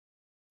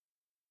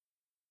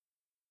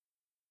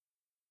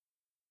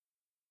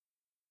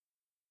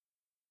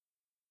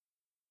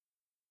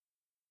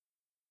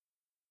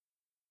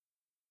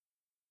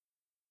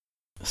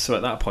 So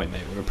at that point,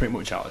 mate, we were pretty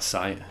much out of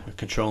sight. We were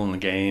controlling the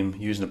game,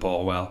 using the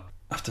ball well.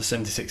 After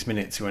 76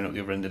 minutes, we went up the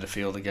other end of the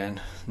field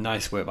again.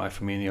 Nice work by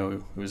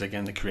Firmino, who was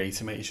again the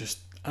creator, mate. He's just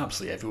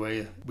absolutely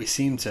everywhere. We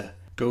seem to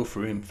go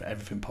for him for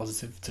everything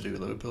positive to do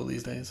with Liverpool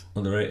these days.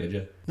 Underrated,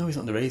 yeah? No, he's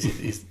not underrated.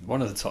 He's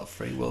one of the top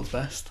 3 world's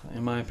best,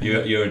 in my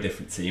opinion. You're a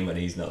different team when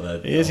he's not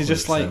there. He is. He's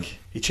just like,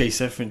 he chases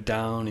everything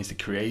down. He's the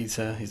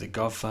creator. He's the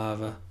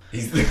godfather.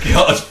 He's the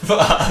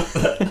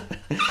godfather.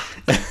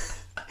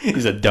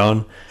 He's a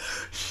don.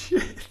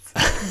 Shit.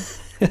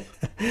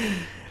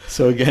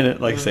 So again,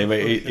 like I say,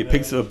 mate, he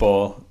picks up the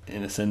ball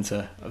in the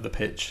centre of the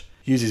pitch,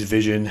 uses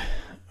vision,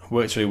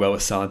 works really well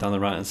with Salah down the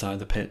right hand side of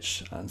the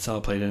pitch, and Salah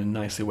played a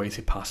nicely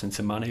weighted pass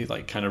into Mane,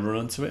 like kind of run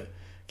onto it.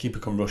 Keeper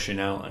come rushing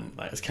out and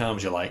like as calm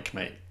as you like,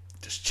 mate,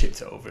 just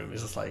chipped it over him.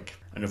 It's just like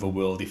another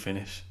worldy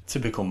finish.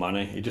 Typical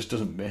Mane, he just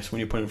doesn't miss. When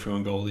you're putting him through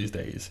on goal these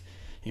days,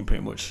 you can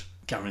pretty much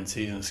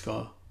guarantee he's going to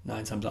score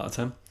 9 times out of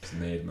 10. He's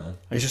made, man.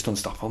 He's just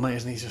unstoppable, mate,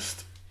 isn't he?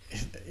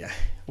 Yeah,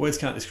 words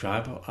can't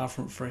describe our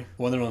front 3.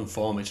 When they're on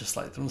form, it's just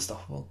like they're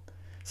unstoppable.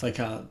 It's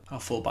like our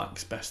full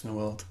backs best in the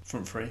world,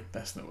 front 3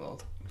 best in the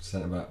world,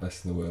 centre back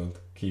best in the world,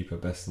 keeper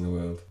best in the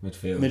world,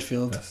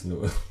 midfield best in the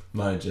world,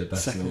 manager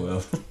best in the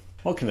world.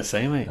 What can I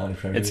say, mate?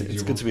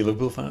 It's good to be a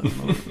Liverpool fan at the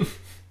moment.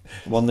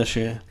 Won this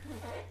year.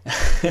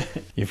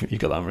 You've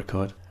got that on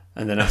record.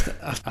 And then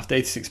after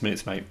 86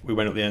 minutes, mate, we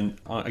went up the end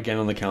again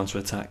on the counter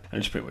attack, and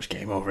it's pretty much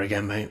game over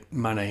again, mate.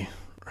 Mane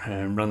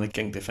ran the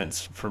Genk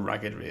defence for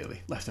ragged,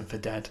 really. Left him for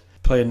dead.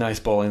 Played a nice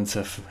ball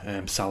into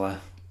Salah.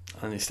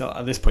 And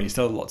at this point, he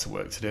still had a lot to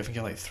work to do. I think he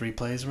had like 3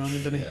 players around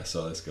him, didn't he? Yeah, I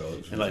saw this goal.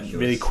 And like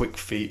really quick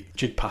feet,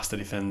 jig past the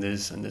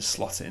defenders and just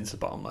slot it into the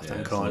bottom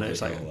left-hand corner.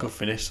 It's like a good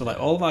finish. So like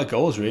all of our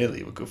goals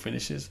really were good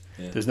finishes.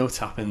 Yeah. There's no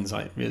tap-ins,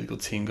 like really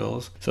good team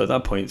goals. So at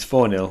that point, it's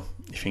 4-0. You're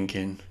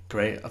thinking,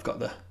 great, I've got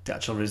the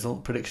actual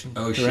result prediction.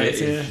 Oh shit,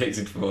 you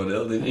predicted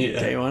 4-0, didn't you?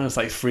 Day one, it's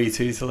like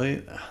 3-2 to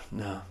late.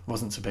 No,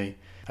 wasn't to be.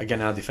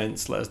 Again, our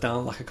defence let us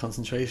down, lack of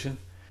concentration.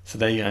 So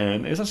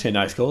it was actually a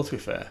nice goal, to be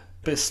fair.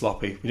 A bit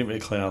sloppy, we didn't really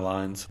clear our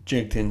lines.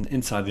 Jigged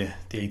inside the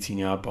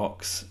 18-yard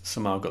box,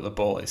 somehow got the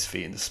ball at his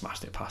feet and just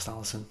smashed it past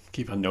Alisson.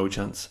 Keeper had no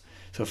chance.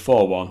 So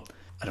 4-1,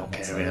 I don't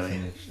care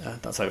really.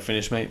 That's how it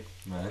finished, mate.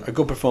 Right. A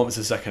good performance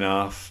in the second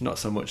half, not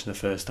so much in the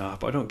first half,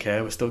 but I don't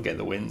care, we're still getting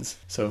the wins.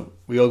 So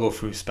we all go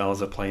through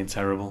spells of playing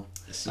terrible,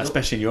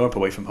 especially in Europe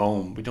away from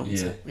home. We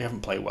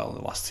haven't played well in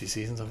the last 2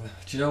 seasons, have we?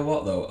 Do you know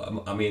what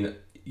though? I mean,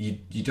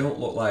 you don't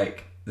look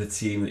like the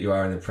team that you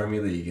are in the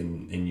Premier League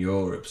in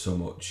Europe so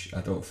much,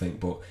 I don't think,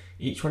 but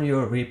each one of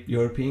your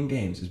European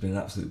games has been an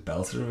absolute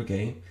belter of a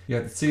game. You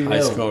had the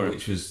 2-0,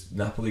 which was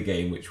Napoli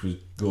game, which was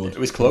good. It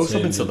was close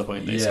up until the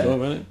point they scored,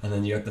 wasn't it? And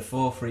then you had the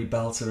 4-3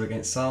 belter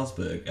against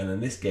Salzburg, and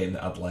then this game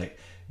that had like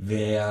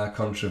VAR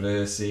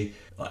controversy,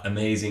 like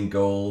amazing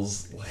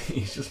goals. Like,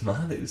 it's just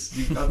mad.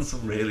 You've had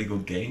some really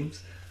good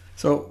games.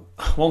 So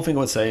one thing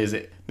I would say is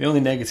that the only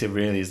negative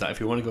really is that if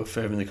we want to go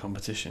further in the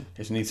competition,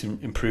 is we need to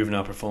improve in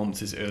our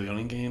performances early on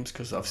in games,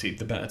 because obviously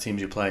the better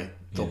teams you play,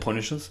 they'll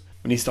punish us.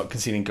 We need to stop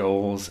conceding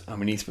goals and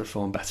we need to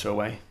perform better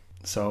away.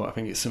 So I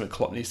think it's something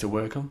Klopp needs to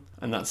work on,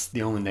 and that's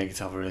the only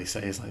negative I really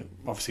say is, like,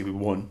 obviously we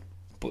won,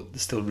 but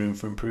there's still room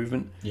for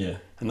improvement. Yeah.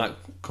 And that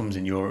comes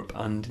in Europe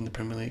and in the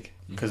Premier League,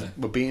 because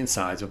we're beating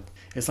sides.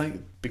 It's like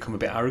become a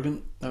bit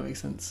arrogant. That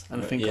makes sense.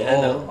 And I think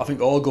I think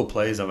all good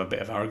players have a bit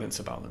of arrogance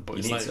about them. But you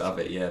it's need like to have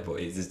it, but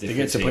it's different. They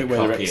get to a point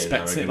where they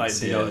expect it. Like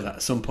they know that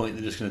at some point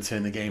they're just going to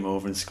turn the game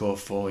over and score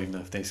 4, even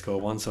if they score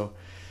 1. So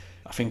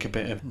I think a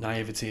bit of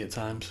naivety at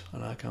times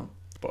on our account.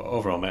 But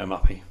overall, mate, I'm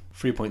happy.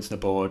 3 points on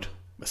the board.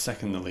 We're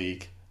second in the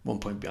league. 1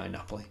 point behind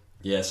Napoli.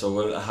 Yeah, so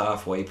we're at a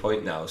halfway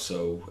point now.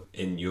 So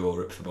in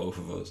Europe for both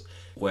of us,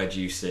 where do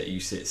you sit? You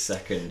sit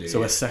second. So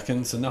we're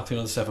second. So Napoli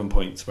on 7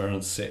 points. We're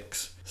on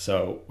 6.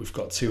 So we've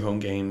got 2 home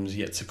games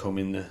yet to come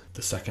in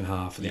the second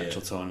half of the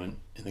actual tournament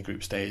in the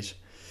group stage.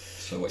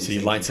 So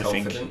you'd like to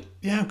think?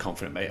 Yeah, I'm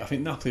confident, mate. I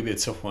think Napoli will be a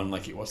tough one,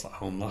 like it was at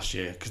home last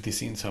year, because they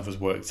seem to have us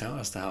worked out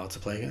as to how to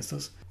play against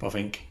us. But I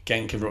think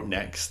Genk are up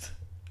next,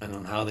 and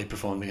on how they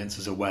performed against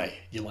us away,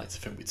 you'd like to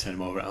think we turn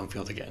them over at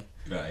Anfield again.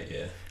 Right,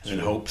 yeah. And then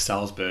hope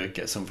Salzburg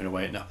gets something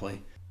away at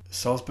Napoli.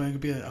 Salzburg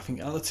would be, I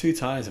think, out of the 2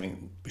 ties, I think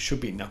we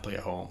should beat Napoli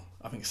at home.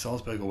 I think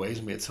Salzburg away is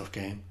going to be a tough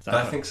game.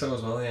 I think so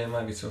as well, yeah, it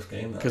might be a tough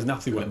game. Because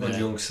Napoli went there.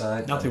 Young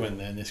side. Napoli went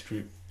there in this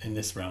group, in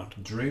this round.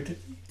 Drew, did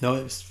he? No,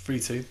 it was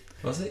 3-2.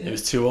 Was it? Yeah. It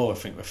was 2-0, I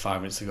think, with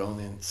 5 minutes to go, and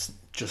then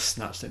just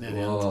snatched it near the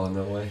end. Oh,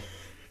 no way.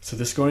 So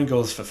they're scoring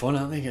goals for fun,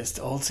 aren't they, against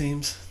all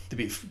teams? They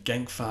beat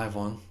Genk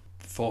 5-1,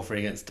 4-3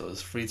 against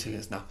us, 3-2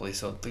 against Napoli,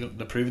 so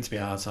they're proving to be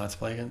a hard side to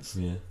play against.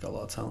 Yeah. Got a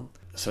lot of talent.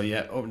 So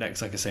yeah, up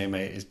next, like I say,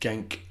 mate, is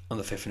Genk on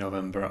the 5th of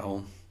November at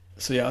home.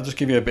 So yeah, I'll just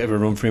give you a bit of a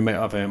run through, mate,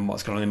 of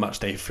what's going on in match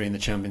day 3 in the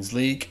Champions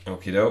League.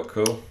 Okie doke,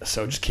 cool.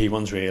 So just key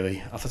ones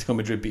really. Atletico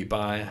Madrid beat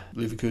by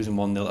Leverkusen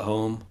 1-0 at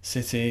home.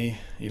 City,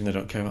 even though I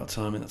don't care about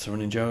timing, that's a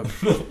running joke.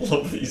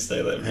 Love that you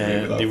say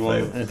that.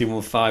 They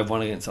won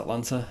 5-1 against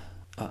Atalanta,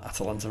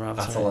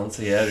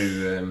 yeah,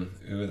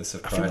 who were the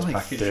surprise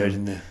package. Third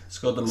in the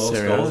scored the most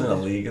goals in the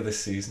Liga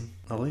this season.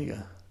 La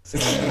Liga.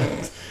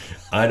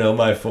 I know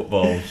my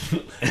football.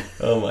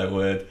 Oh my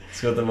word.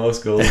 Scored the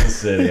most goals in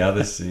Serie A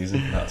this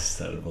season. That's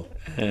terrible.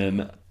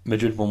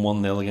 Madrid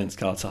won 1-0 against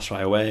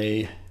Galatasaray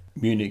away.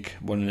 Munich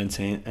won an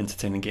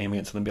entertaining game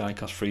against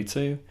Olympiacos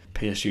 3-2.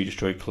 PSG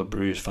destroyed Club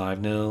Brugge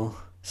 5-0.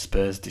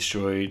 Spurs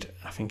destroyed,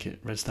 I think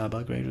Red Star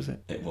Belgrade, was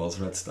it? It was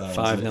Red Star.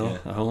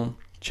 5-0 at home.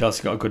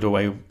 Chelsea got a good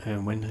away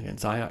win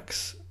against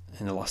Ajax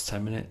in the last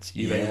 10 minutes.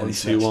 Juve won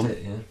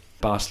 2-1.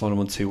 Barcelona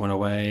won 2-1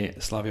 away.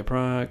 Slavia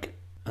Prague.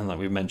 And like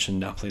we mentioned,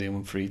 Napoli, they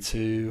won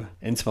 3-2.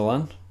 Inter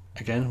Milan,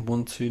 again,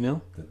 won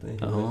 2-0. Did they?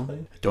 At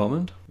home.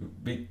 Dortmund.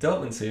 Beat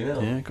Dortmund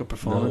 2-0? Yeah, good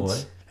performance. No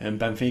way. And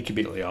Benfica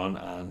beat Lyon,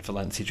 and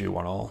Valencia drew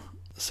 1-1.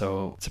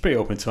 So it's a pretty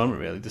open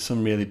tournament, really. There's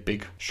some really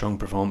big, strong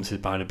performances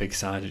by the big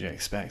sides as you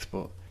expect,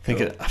 but I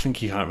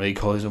think you can't really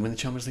call these win the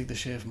Champions League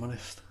this year, if I'm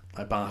honest.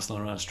 Like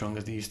Barcelona aren't as strong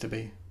as they used to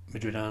be.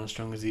 Madrid aren't as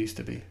strong as they used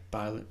to be.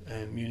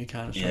 Munich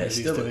aren't as strong as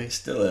they used to be. It's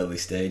still early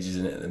stages,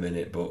 isn't it, at the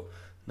minute, but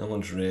no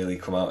one's really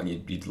come out and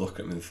you'd look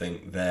at them and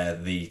think they're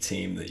the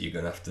team that you're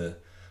going to have to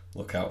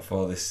look out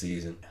for this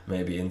season.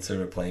 Maybe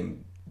Inter are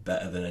playing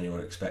better than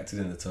anyone expected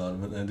in the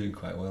tournament. They're doing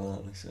quite well,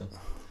 aren't they?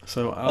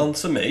 So on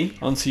to me.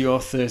 On to your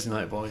Thursday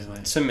night boys,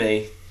 mate. To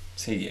me,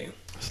 to you.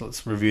 So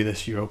let's review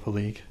this Europa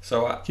League.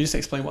 So can you just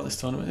explain what this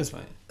tournament is,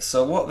 mate?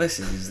 So what this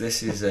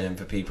is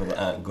for people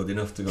that aren't good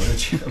enough to go to the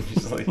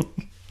Champions League.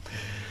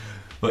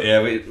 But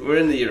yeah, we're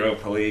in the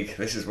Europa League.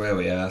 This is where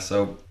we are.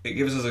 So it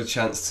gives us a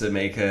chance to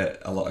make a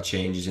lot of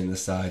changes in the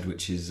side,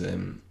 which is, I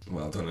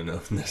don't know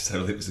if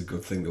necessarily it was a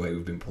good thing the way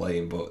we've been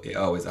playing, but it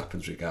always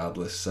happens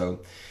regardless.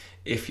 So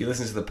if you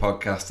listen to the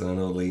podcast, and I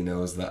know Lee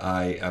knows that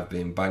I have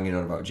been banging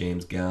on about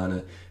James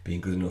Garner being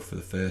good enough for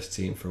the first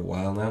team for a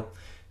while now.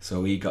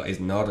 So he got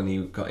his nod and he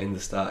got in the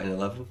starting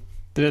 11.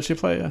 Did he actually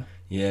play, yeah?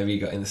 Yeah, he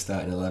got in the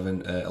starting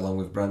 11 along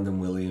with Brandon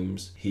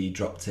Williams. He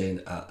dropped in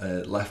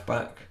at left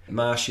back.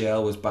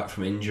 Martial was back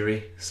from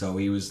injury, so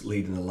he was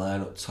leading the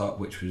line up top,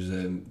 which was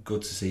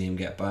good to see him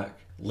get back.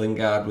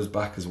 Lingard was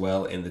back as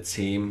well in the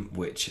team,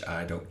 which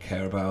I don't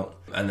care about.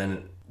 And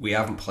then we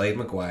haven't played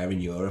Maguire in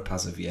Europe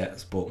as of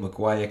yet, but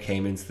Maguire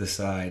came into the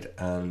side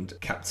and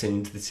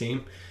captained the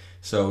team.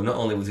 So not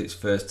only was it his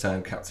first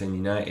time captaining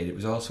United, it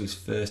was also his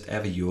first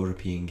ever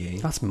European game.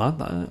 That's mad,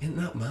 that, isn't it? Isn't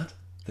that mad?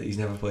 that he's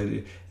never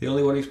played. The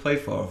only one he's played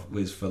for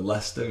was for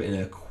Leicester in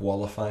a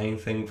qualifying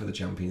thing for the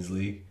Champions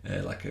League,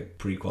 like a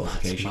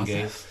pre-qualification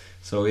game.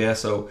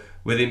 So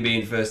with him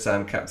being first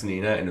time captain of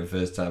United and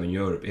first time in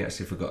Europe, he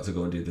actually forgot to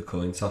go and do the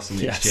coin toss and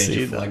the exchange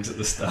of flags at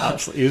the start.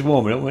 Absolutely. He was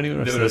warming up when he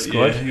was the rest of the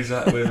squad. Yeah, he was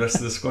with the rest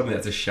of the squad and they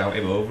had to shout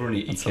him over and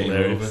he came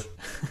hilarious.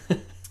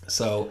 Over.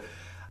 So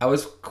I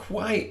was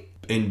quite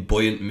in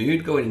buoyant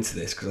mood going into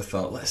this because I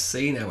thought, let's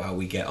see now how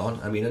we get on.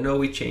 I mean, I know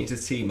we changed the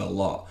team a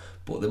lot,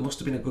 but there must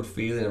have been a good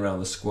feeling around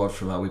the squad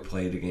from how we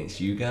played against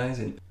you guys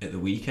at the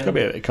weekend. Got a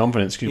bit of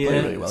confidence because you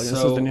played really well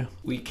against us, didn't you?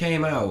 We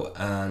came out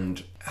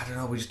and, I don't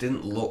know, we just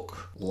didn't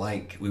look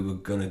like we were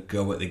going to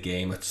go at the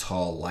game at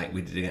all like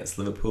we did against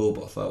Liverpool,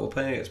 but I thought, we're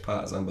playing against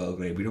Partizan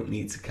Belgrade. We don't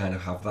need to kind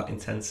of have that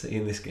intensity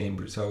in this game,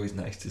 but it's always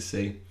nice to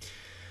see.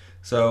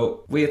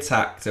 So we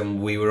attacked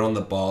and we were on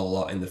the ball a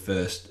lot in the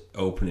first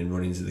opening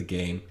runnings of the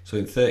game. So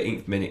in the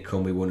 13th minute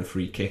we won a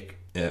free kick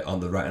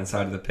on the right hand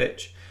side of the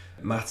pitch.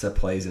 Mata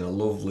plays in a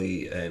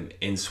lovely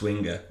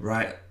in-swinger,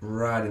 right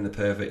in the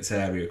perfect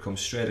area, comes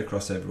straight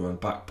across everyone,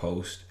 back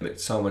post.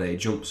 McTominay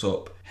jumps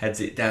up, heads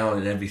it down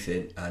and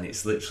everything, and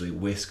it's literally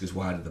whiskers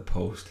wide of the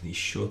post, and he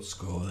should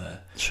score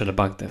there. Should have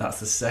bagged it. That's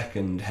the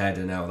second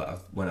header now that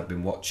when I've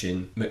been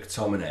watching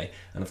McTominay,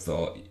 and I've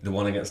thought, the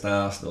one against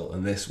Arsenal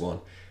and this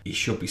one, he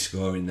should be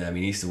scoring them.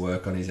 He needs to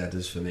work on his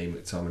headers for me,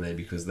 McTominay,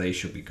 because they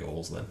should be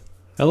goals then.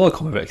 A lot of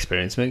come with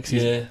experience, mate.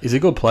 He's a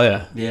good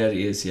player. Yeah,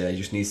 he is. Yeah, he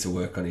just needs to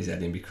work on his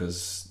heading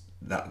because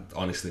that,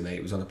 honestly, mate,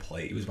 it was on a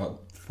plate. It was about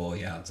 4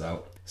 yards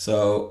out.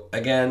 So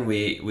again,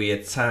 we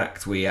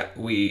attacked. We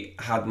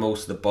had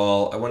most of the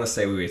ball. I want to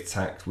say we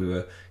attacked. We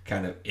were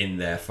kind of in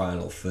their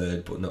final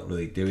third, but not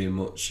really doing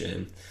much.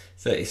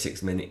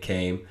 36th minute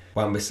came.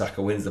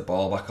 Wan-Bissaka wins the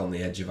ball back on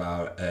the edge of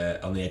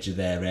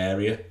their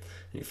area.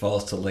 And it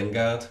falls to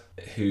Lingard,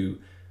 who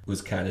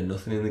was kind of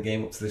nothing in the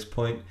game up to this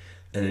point.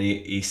 And then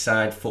he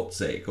side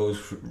foots it. It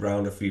goes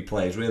round a few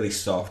plays, really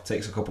soft,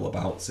 takes a couple of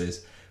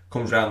bounces,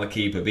 comes round the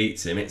keeper,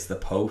 beats him, hits the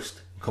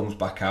post, comes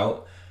back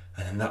out.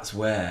 And then that's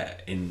where,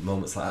 in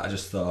moments like that, I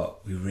just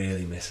thought, we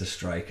really miss a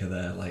striker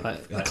there. Like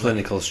a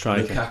clinical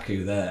striker.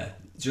 Lukaku there.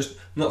 Just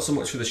not so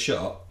much for the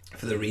shot,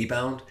 for the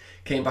rebound.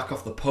 Came back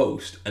off the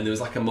post, and there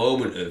was like a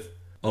moment of,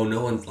 oh,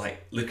 no one's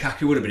like,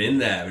 Lukaku would have been in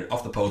there, and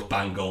off the post,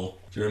 bang, goal.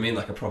 Do you know what I mean?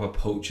 Like a proper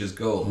poacher's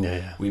goal.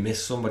 Yeah. We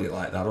missed somebody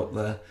like that up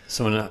there.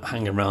 Someone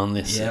hanging around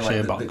this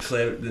sheer box.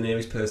 The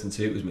nearest person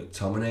to it was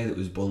McTominay that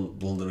was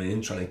blundering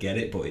in, trying to get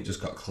it, but it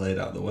just got cleared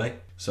out of the way.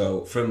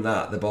 So from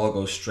that, the ball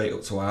goes straight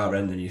up to our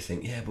end, and you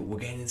think, yeah, but we're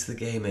getting into the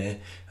game here.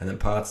 And then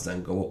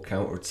Partizan go up,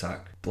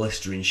 counter-attack,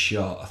 blistering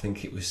shot. I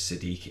think it was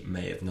Sadiq, it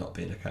may have not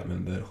been, I can't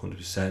remember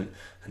 100%.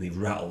 And they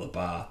rattle the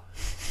bar.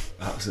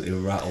 Absolutely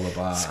rattle the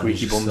bar.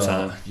 Squeaky bum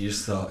time. You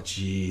just thought,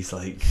 geez,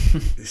 like,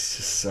 it's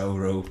just so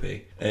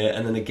ropey.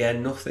 And then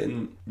again,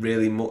 nothing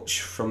really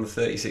much from the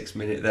 36th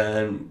minute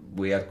then.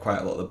 We had quite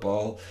a lot of the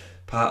ball.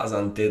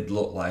 Partizan did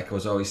look like, I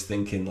was always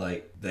thinking,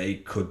 like, they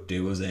could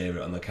do us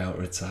here on the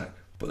counter-attack.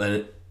 But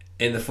then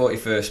in the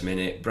 41st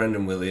minute,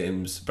 Brandon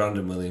Williams,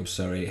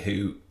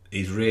 who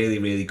is really,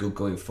 really good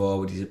going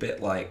forward. He's a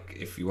bit like,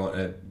 if you want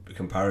a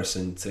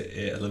comparison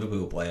to a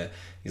Liverpool player,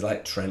 he's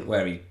like Trent,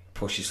 where he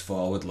pushes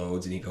forward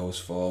loads and he goes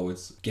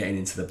forwards, getting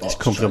into the box.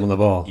 He's comfortable on the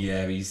ball.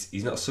 Yeah,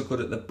 he's not so good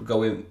at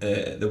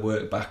the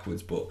work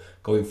backwards, but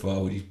going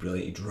forward he's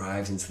brilliant. He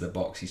drives into the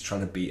box. He's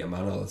trying to beat a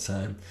man all the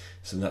time.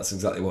 So that's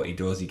exactly what he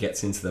does. He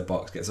gets into the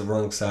box, gets the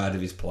wrong side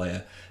of his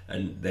player,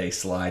 and they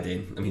slide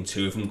in. I mean,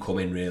 two of them come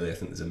in really. I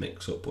think there's a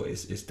mix-up, but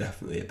it's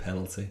definitely a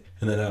penalty.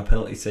 And then our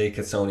penalty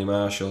taker, Tony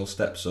Marshall,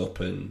 steps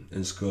up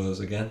and scores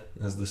again,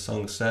 as the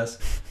song says.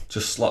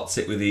 Just slots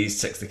it with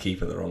ease, takes the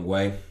keeper the wrong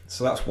way.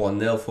 So that's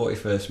 1-0,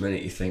 41st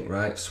minute. You think,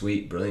 right,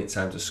 sweet, brilliant,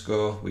 time to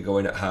score. We go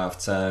in at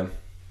half-time.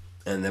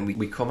 And then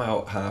we come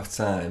out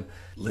half-time,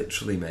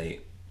 literally,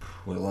 mate,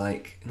 we're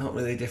like, not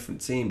really a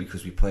different team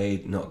because we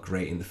played not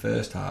great in the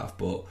first half,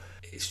 but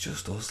it's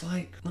just us,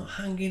 like, not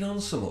hanging on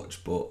so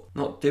much, but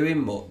not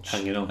doing much.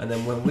 Hanging on. And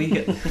then when we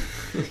get...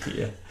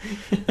 yeah.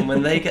 And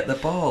when they get the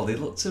ball, they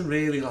look to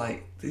really,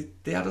 like...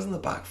 They had us on the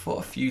back foot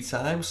a few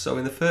times. So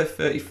in the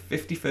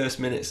 51st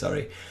minute,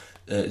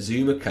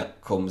 Zuma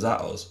comes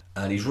at us,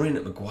 and he's running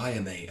at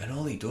Maguire, mate, and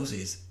all he does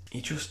is... He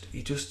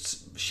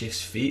just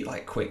shifts feet,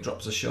 like quick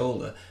drops a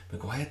shoulder.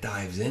 Maguire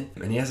dives in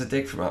and he has a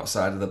dig from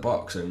outside of the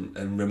box,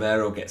 and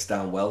Romero gets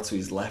down well to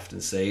his left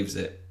and saves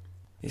it.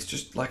 It's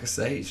just, like I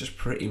say, it's just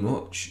pretty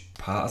much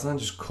Partizan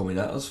just coming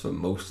at us for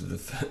most of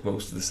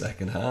the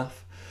second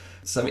half.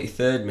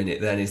 73rd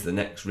minute then is the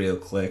next real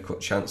clear-cut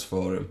chance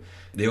for him.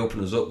 They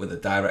open us up with a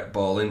direct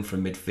ball in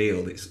from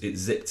midfield. It's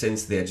zipped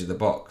into the edge of the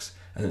box.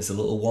 And it's a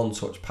little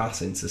one-touch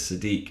pass into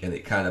Sadiq, and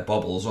it kind of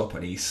bobbles up,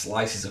 and he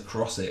slices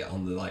across it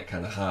on the like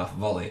kind of half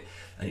volley,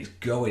 and it's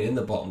going in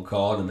the bottom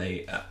corner,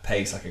 mate, at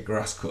pace like a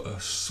grass cutter,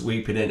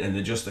 sweeping in, and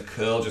then just the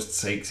curl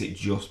just takes it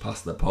just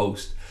past the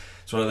post.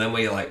 It's one of them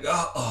where you're like,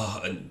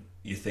 oh, and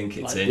you think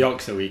it's like in.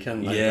 Yorkshire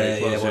weekend. Like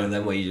yeah, one of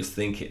them where you just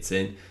think it's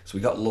in. So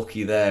we got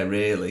lucky there,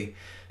 really.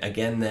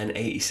 Again, then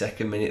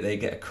 82nd minute, they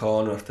get a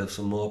corner after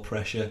some more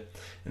pressure,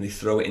 and they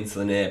throw it into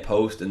the near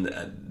post, and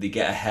they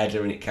get a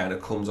header, and it kind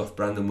of comes off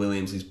Brandon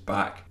Williams'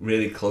 back,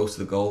 really close to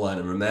the goal line,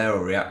 and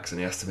Romero reacts, and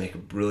he has to make a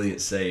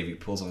brilliant save. He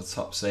pulls off a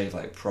top save,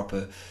 like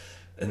proper,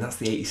 and that's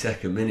the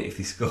 82nd minute. If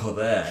they score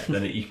there,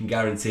 then you can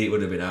guarantee it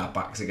would have been our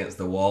backs against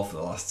the wall for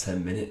the last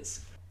 10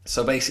 minutes.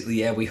 So basically,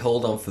 yeah, we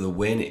hold on for the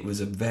win. It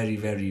was a very,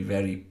 very,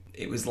 very...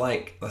 It was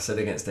like I said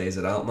against AZ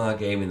Alkmaar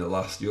game in the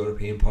last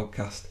European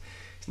podcast.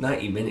 It's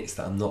 90 minutes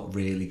that I'm not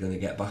really going to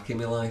get back in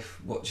my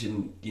life.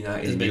 Watching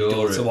United in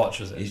Europe to watch,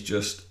 was it? is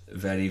just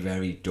very,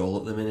 very dull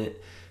at the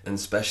minute, and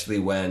especially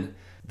when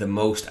the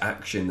most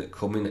action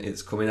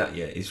that's coming at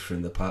you is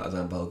from the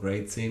Partizan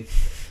Belgrade team.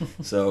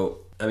 So,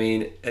 I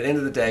mean, at the end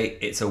of the day,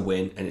 it's a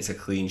win and it's a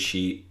clean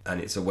sheet, and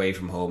it's away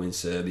from home in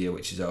Serbia,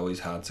 which is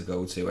always hard to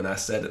go to. And I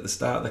said at the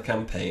start of the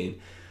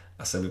campaign,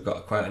 I said we've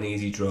got quite an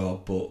easy draw,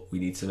 but we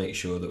need to make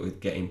sure that we're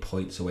getting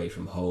points away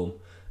from home.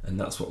 And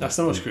that's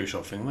the most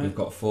crucial thing, mate. We've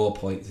got 4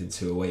 points in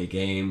 2 away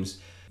games.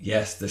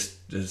 Yes, the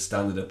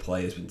standard of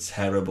play has been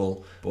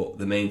terrible, but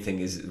the main thing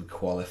is that we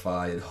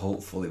qualify, and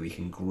hopefully we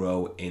can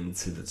grow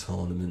into the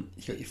tournament.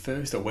 You got your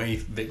first away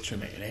victory,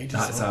 mate, in ages.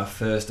 That's our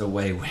first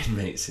away win,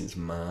 mate, since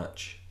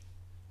March.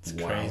 It's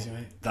crazy,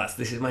 mate.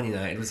 This is Man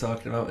United we're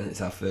talking about, and it's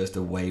our first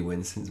away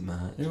win since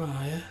March. Who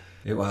are you?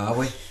 Who are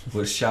we?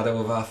 We're a shadow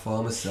of our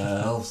former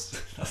selves.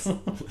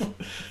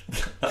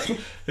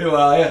 Who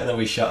are you? And then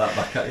we shout that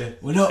back at you.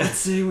 We're not the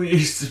team we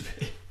used to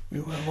be. We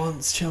were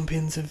once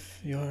champions of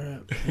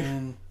Europe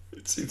in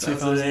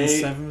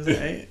 2007, was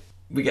it 8?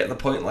 We get the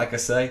point, like I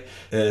say.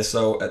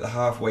 So at the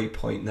halfway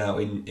point now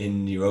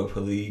in Europa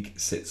League,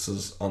 sits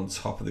us on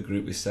top of the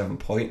group with 7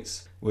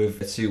 points,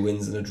 with 2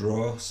 wins and a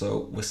draw.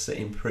 So we're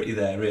sitting pretty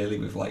there, really,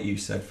 with, like you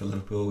said, for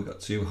Liverpool, we've got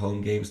 2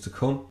 home games to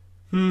come.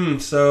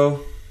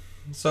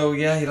 So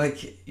yeah,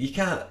 like you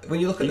can't, when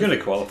you look at you're going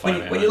to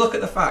qualify. When you look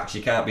at the facts,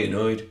 you can't be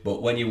annoyed.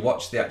 But when you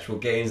watch the actual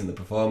games and the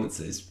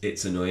performances,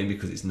 it's annoying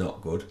because it's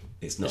not good.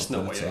 It's not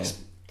what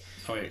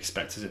you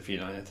expected it for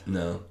United.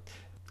 No.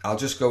 I'll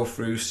just go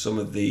through some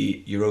of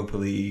the Europa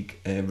League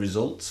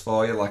results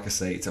for you. Like I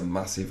say, it's a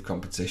massive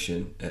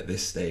competition at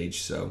this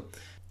stage, so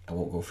I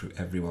won't go through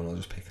everyone. I'll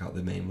just pick out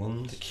the main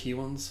ones. The key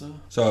ones, sir.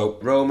 So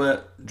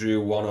Roma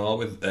drew 1-1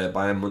 with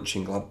Bayern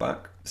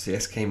Mönchengladbach.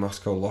 CSK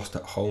Moscow lost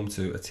at home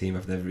to a team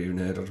I've never even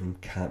heard of and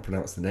can't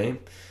pronounce the name.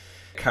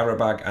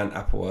 Karabag and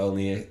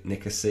Apoel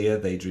Nicosia,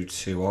 they drew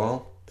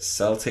 2-2.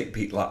 Celtic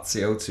beat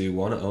Lazio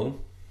 2-1 at home.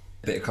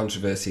 Bit of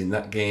controversy in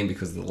that game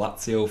because the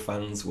Lazio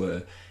fans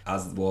were,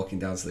 as walking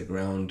down to the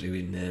ground,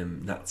 doing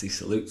Nazi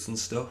salutes and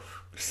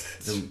stuff.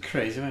 It's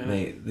crazy,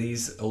 mate.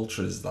 These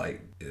ultras,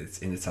 like, it's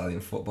in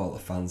Italian football, the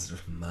fans are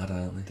just mad,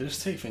 aren't they? They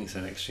just take things to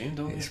an extreme,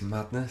 don't they? It's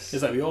madness.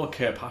 It's like we all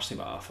care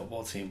passionately about our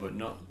football team, but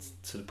not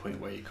to the point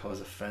where you cause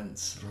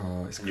offence.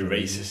 Oh, it's you're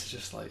racist,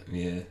 just like...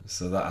 Yeah,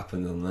 so that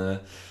happened on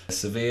there.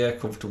 Sevilla,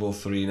 comfortable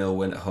 3-0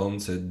 win at home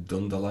to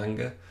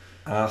Dundalanga.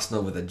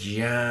 Arsenal with a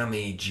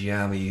jammy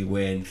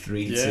win,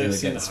 3-2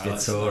 against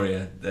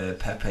Vitoria.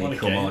 Pepe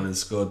come on and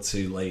scored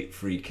 2 late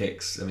free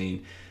kicks. I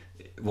mean,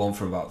 one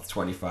from about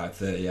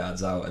 25-30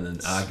 yards out, and then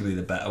arguably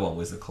the better one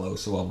was the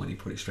closer one when he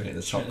put it straight in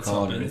the top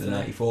corner in the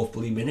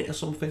 94th minute or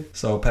something.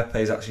 So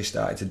Pepe's actually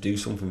started to do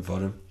something for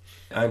him.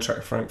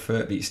 Eintracht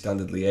Frankfurt beat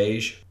Standard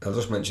Liège. I'll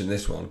just mention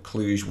this one.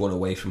 Cluj won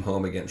away from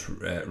home against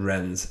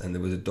Rennes, and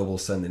there was a double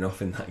sending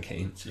off in that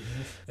game.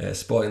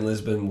 Sporting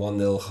Lisbon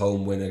 1-0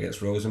 home win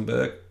against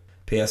Rosenborg.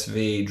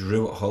 PSV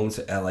drew at home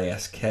to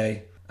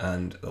LASK,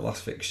 and the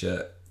last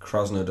fixture,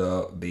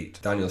 Krasnodar beat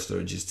Daniel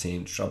Sturridge's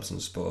team,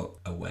 Trabzonspor,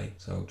 away.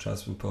 So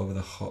Trabzonspor with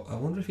I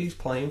wonder if he's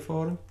playing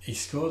for him. He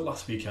scored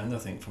last weekend, I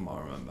think, from what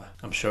I remember.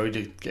 I'm sure he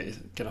did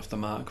get off the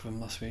mark with him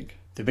last week.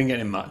 They've been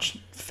getting match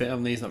fit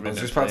on these. Not really. I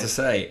was just about to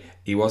say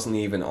he wasn't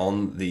even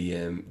on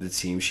the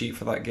team sheet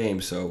for that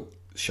game. So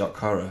shock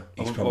horror.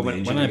 He's probably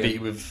injured. When I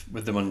beat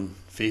with them on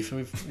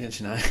FIFA against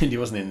United, he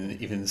wasn't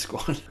even in the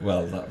squad.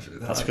 Well,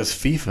 that's because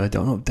FIFA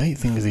don't update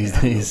things these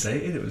days.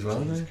 Updated it as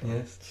well,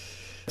 yes.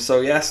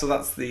 So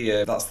that's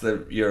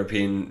the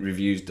European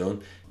reviews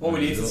done. What we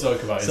need to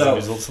talk about is the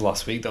results of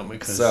last week, don't we?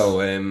 Because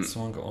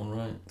someone got on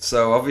right.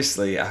 So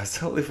obviously, I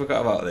totally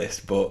forgot about this,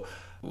 but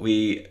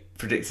we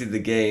predicted the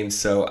game.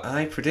 So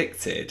I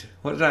predicted.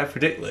 What did I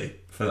predict, Lee?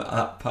 For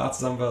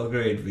Partizan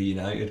Belgrade v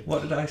United.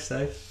 What did I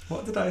say?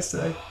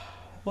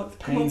 What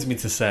pains me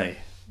to say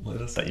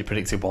that you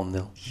predicted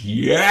 1-0.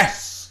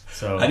 Yes.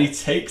 And he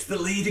takes the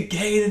lead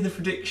again in the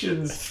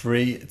predictions.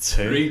 3-2.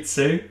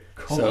 3-2.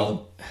 Come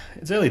on.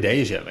 It's early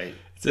days yet, mate.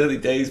 It's early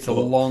days. It's a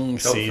long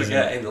season. Don't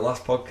forget, in the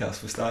last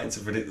podcast, we're starting to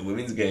predict the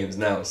women's games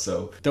now.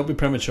 So don't be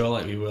premature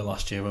like we were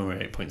last year when we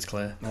were 8 points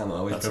clear. I'm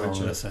always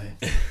premature. That's all I'm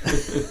going to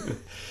say.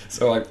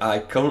 So I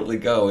currently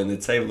go in the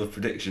table of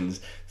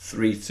predictions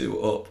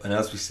 3-2 up, and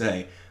as we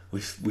say, we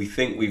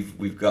think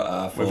we've got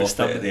our forfeit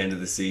at the end of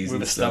the season.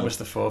 We've established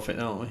the forfeit,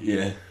 don't we?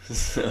 Yeah.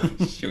 So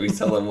should we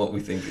tell them what we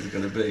think it's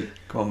going to be?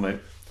 Come on, mate.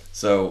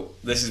 So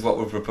this is what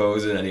we're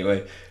proposing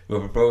anyway. We're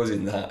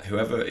proposing that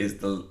whoever is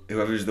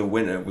the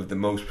winner with the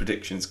most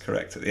predictions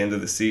correct at the end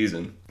of the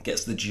season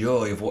gets the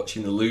joy of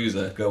watching the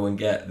loser go and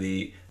get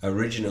the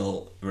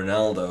original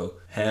Ronaldo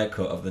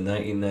haircut of the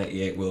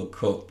 1998 World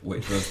Cup,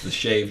 which was the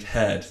shaved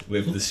head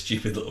with the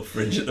stupid little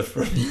fringe at the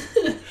front.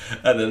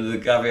 And then the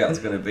caveat's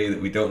going to be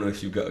that we don't know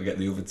if you've got to get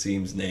the other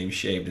team's name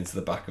shaved into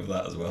the back of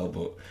that as well,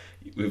 but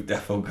we've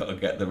definitely got to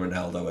get the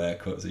Ronaldo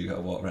haircut, so you've got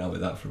to walk around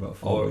with that for about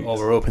 4 weeks. Or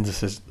we're open to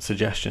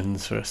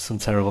suggestions for some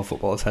terrible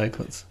footballers'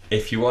 haircuts.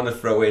 If you want to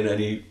throw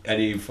in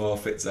any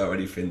forfeits or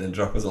anything, then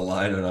drop us a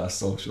line on our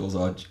socials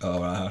or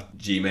our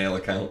Gmail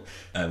account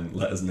and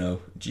let us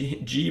know.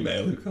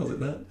 Gmail, who calls it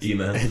that?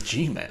 Email.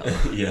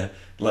 Gmail. Yeah.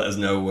 Let us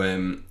know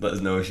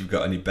if you've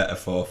got any better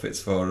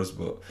forfeits for us.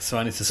 But so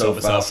I need to sort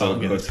myself out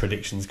and get the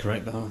predictions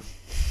correct, don't I?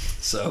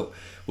 So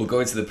we'll go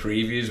into the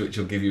previews, which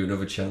will give you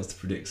another chance to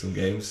predict some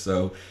games.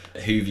 So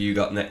who have you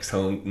got next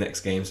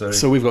game? Sorry.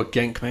 So we've got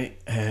Genk, mate,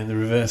 and the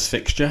reverse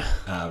fixture.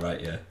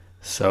 Right, yeah.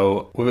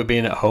 So with it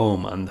being at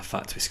home and the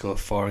fact we scored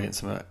 4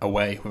 against them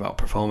away without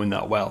performing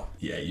that well,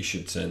 yeah, you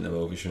should turn them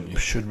over, shouldn't you? We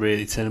should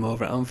really turn them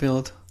over at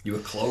Anfield. You were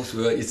close,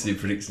 weren't you, to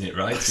predicting it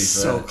right?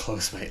 So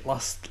close, mate.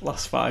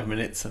 Last 5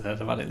 minutes and I'd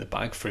have had it in the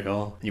bag for it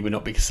all. You would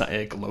not be sat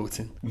here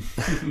gloating.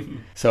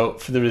 So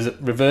for the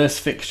reverse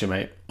fixture,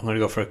 mate, I'm going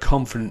to go for a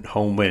confident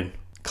home win,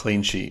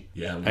 clean sheet.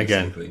 Yeah, I'm going to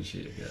say clean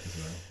sheet again as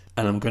well.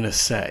 And I'm going to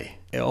say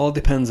it all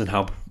depends on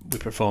how we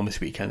perform this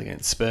weekend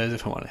against Spurs,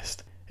 if I'm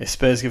honest. If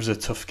Spurs gives us a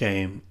tough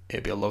game,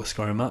 it'd be a low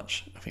scoring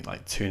match. I think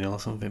like 2-0 or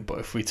something. But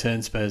if we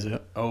turn Spurs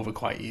over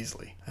quite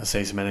easily and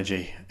save some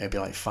energy, it'd be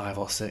like 5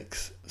 or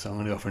 6. So I'm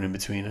going to go for an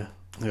in-betweener.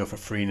 I'm going to go for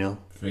 3-0.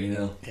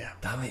 3-0? Yeah.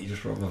 Damn it, you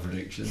just wrote my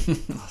prediction.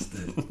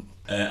 Bastard.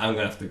 I'm going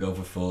to have to go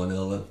for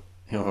 4-0 then.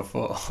 You go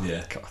for 4?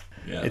 Yeah. God.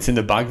 Yeah. It's in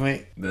the bag,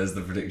 mate. There's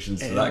the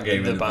predictions for that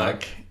game in the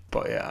bag.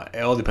 But yeah,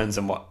 it all depends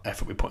on what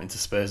effort we put into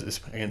Spurs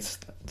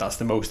against. That's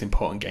the most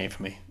important game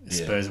for me.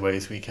 Spurs away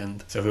this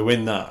weekend. So if we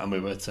win that and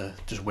we were to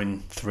just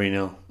win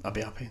 3-0, I'll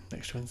be happy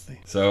next Wednesday.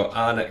 So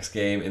our next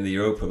game in the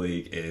Europa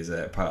League is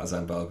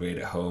Partizan Belgrade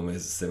at home.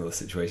 Is a similar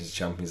situation to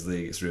Champions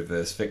League. It's a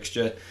reverse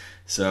fixture.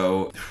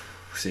 So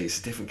see, it's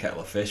a different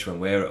kettle of fish when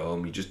we're at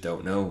home. You just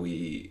don't know.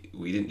 We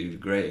didn't do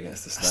great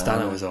against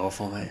Astana. Astana was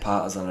awful, mate.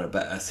 Partizan are a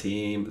better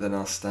team than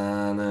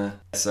Astana.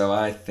 So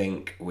I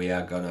think we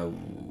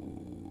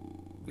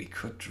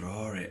could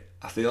draw it.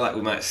 I feel like we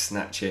might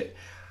snatch it.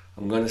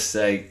 I'm going to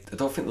say, I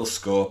don't think they'll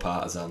score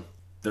Partizan.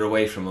 They're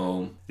away from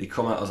home. They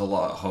come at us a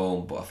lot at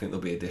home, but I think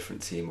they'll be a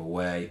different team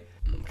away.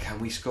 Can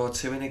we score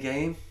 2 in a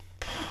game?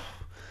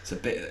 It's a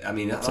bit, I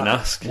mean... That's an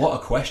ask. What a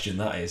question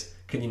that is.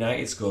 Can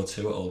United score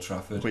 2 at Old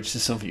Trafford? Which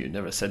is something you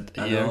never said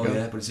a year ago.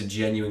 Yeah, but it's a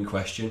genuine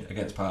question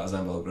against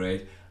Partizan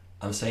Belgrade.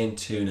 I'm saying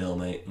 2-0,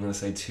 mate. I'm going to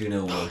say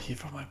 2-0 win.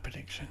 You've got my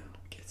prediction.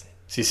 Get it.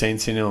 So you're saying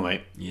 2-0,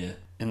 mate? Yeah.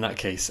 In that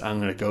case, I'm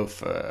going to go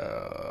for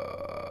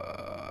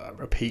a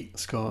repeat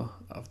score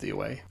of the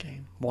away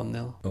game.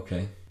 1-0.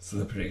 Okay, so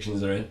the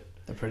predictions are in.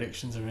 The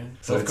predictions are in.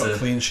 So we've got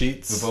clean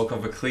sheets. We've both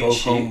gone for clean both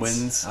sheets. Home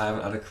wins. I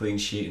haven't had a clean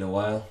sheet in a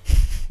while.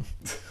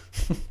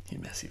 You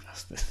messy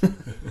bastard.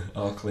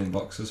 Or clean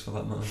boxes for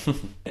that matter.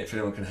 If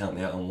anyone can help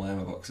me out on why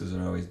my boxes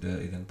are always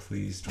dirty, then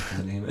please drop us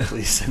an email.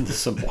 Please send us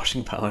some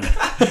washing powder.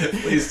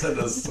 Please send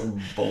us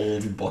some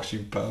bold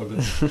washing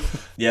powder.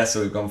 Yeah,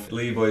 so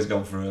Lee's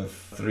gone for a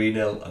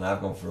 3-0 and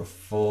I've gone for a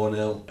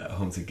 4-0 at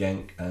home to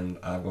Genk, and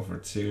I've gone for a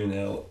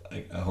 2-0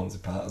 at home to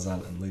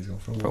Partizan, and Lee's gone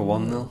for a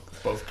 1-0.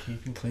 Both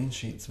keeping clean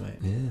sheets, mate.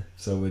 Yeah,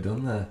 so we're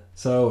done there.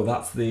 So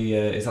that's the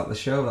is that the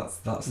show?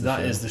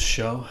 That is the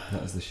show.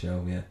 That is the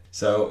show, yeah.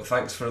 So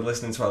thanks for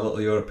listening to our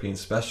little European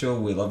special.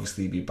 We'll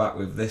obviously be back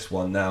with this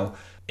one now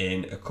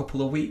in a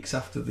couple of weeks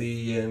after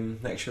the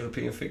next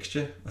European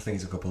fixture. I think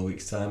it's a couple of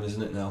weeks' time,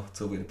 isn't it now,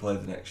 till we play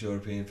the next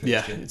European fixture?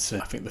 Yeah, it's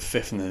I think the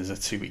 5th, and there's a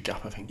 2-week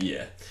gap, I think.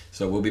 Yeah,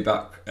 so we'll be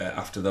back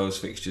after those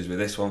fixtures with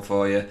this one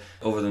for you.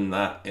 Other than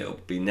that, it'll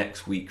be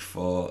next week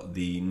for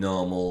the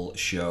normal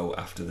show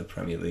after the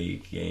Premier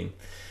League game.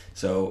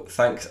 So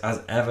thanks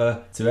as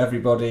ever to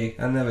everybody.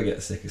 I never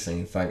get sick of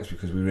saying thanks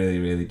because we really,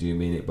 really do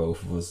mean it,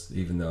 both of us,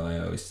 even though I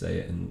always say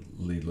it and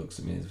Lee looks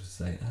at me and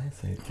say, I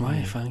say it. Why are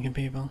you thanking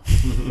people?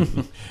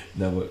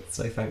 No, but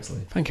say thanks,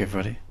 Lee. Thank you,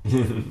 everybody.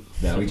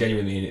 No, we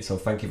genuinely mean it, so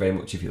thank you very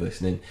much if you're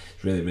listening.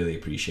 It's really, really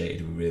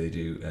appreciated. We really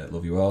do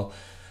love you all.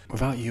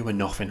 Without you, we're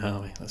nothing,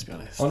 are we? Let's be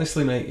honest.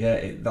 Honestly, mate,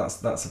 yeah,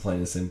 that's the plain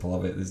and simple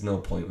of it. There's no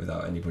point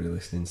without anybody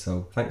listening.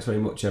 So thanks very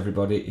much,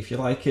 everybody. If you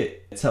like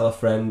it, tell a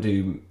friend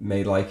who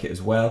may like it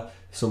as well.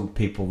 Some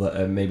people that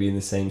are maybe in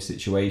the same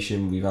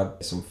situation. We've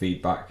had some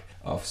feedback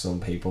of some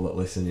people that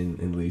listen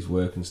in Lee's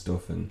work and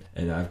stuff, and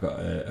I've got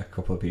a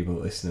couple of people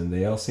that listen and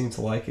they all seem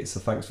to like it. So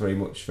thanks very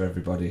much for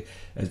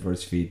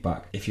everybody's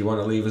feedback. If you want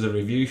to leave us a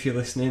review if you're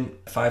listening,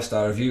 a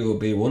 5-star review will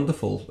be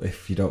wonderful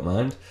if you don't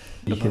mind.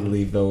 You can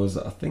leave those.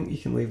 I think you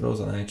can leave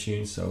those on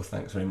iTunes. So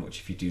thanks very much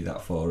if you do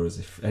that for us.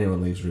 If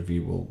anyone leaves a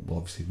review, we'll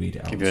obviously read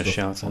it out. Give you a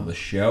shout on out the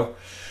show.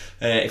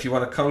 If you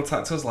want to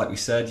contact us, like we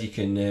said, you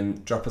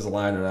can drop us a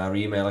line on our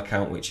email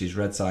account, which is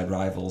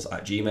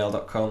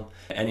redsiderivals@gmail.com.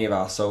 Any of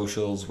our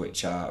socials,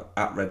 which are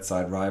at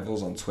Redside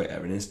Rivals on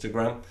Twitter and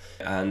Instagram.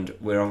 And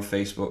we're on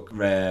Facebook,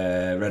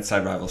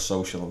 Redside Rivals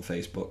Social on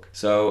Facebook.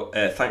 So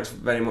thanks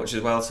very much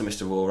as well to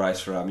Mr.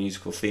 Woolrice for our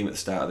musical theme at the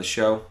start of the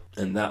show.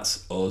 And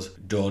that's us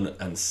done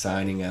and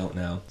signing out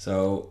now.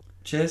 So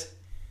cheers.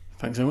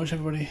 Thanks very much,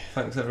 everybody.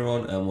 Thanks,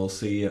 everyone, and we'll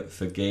see you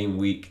for game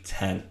week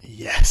 10.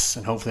 Yes,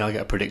 and hopefully I'll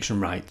get a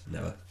prediction right.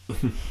 Never.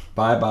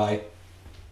 Bye-bye.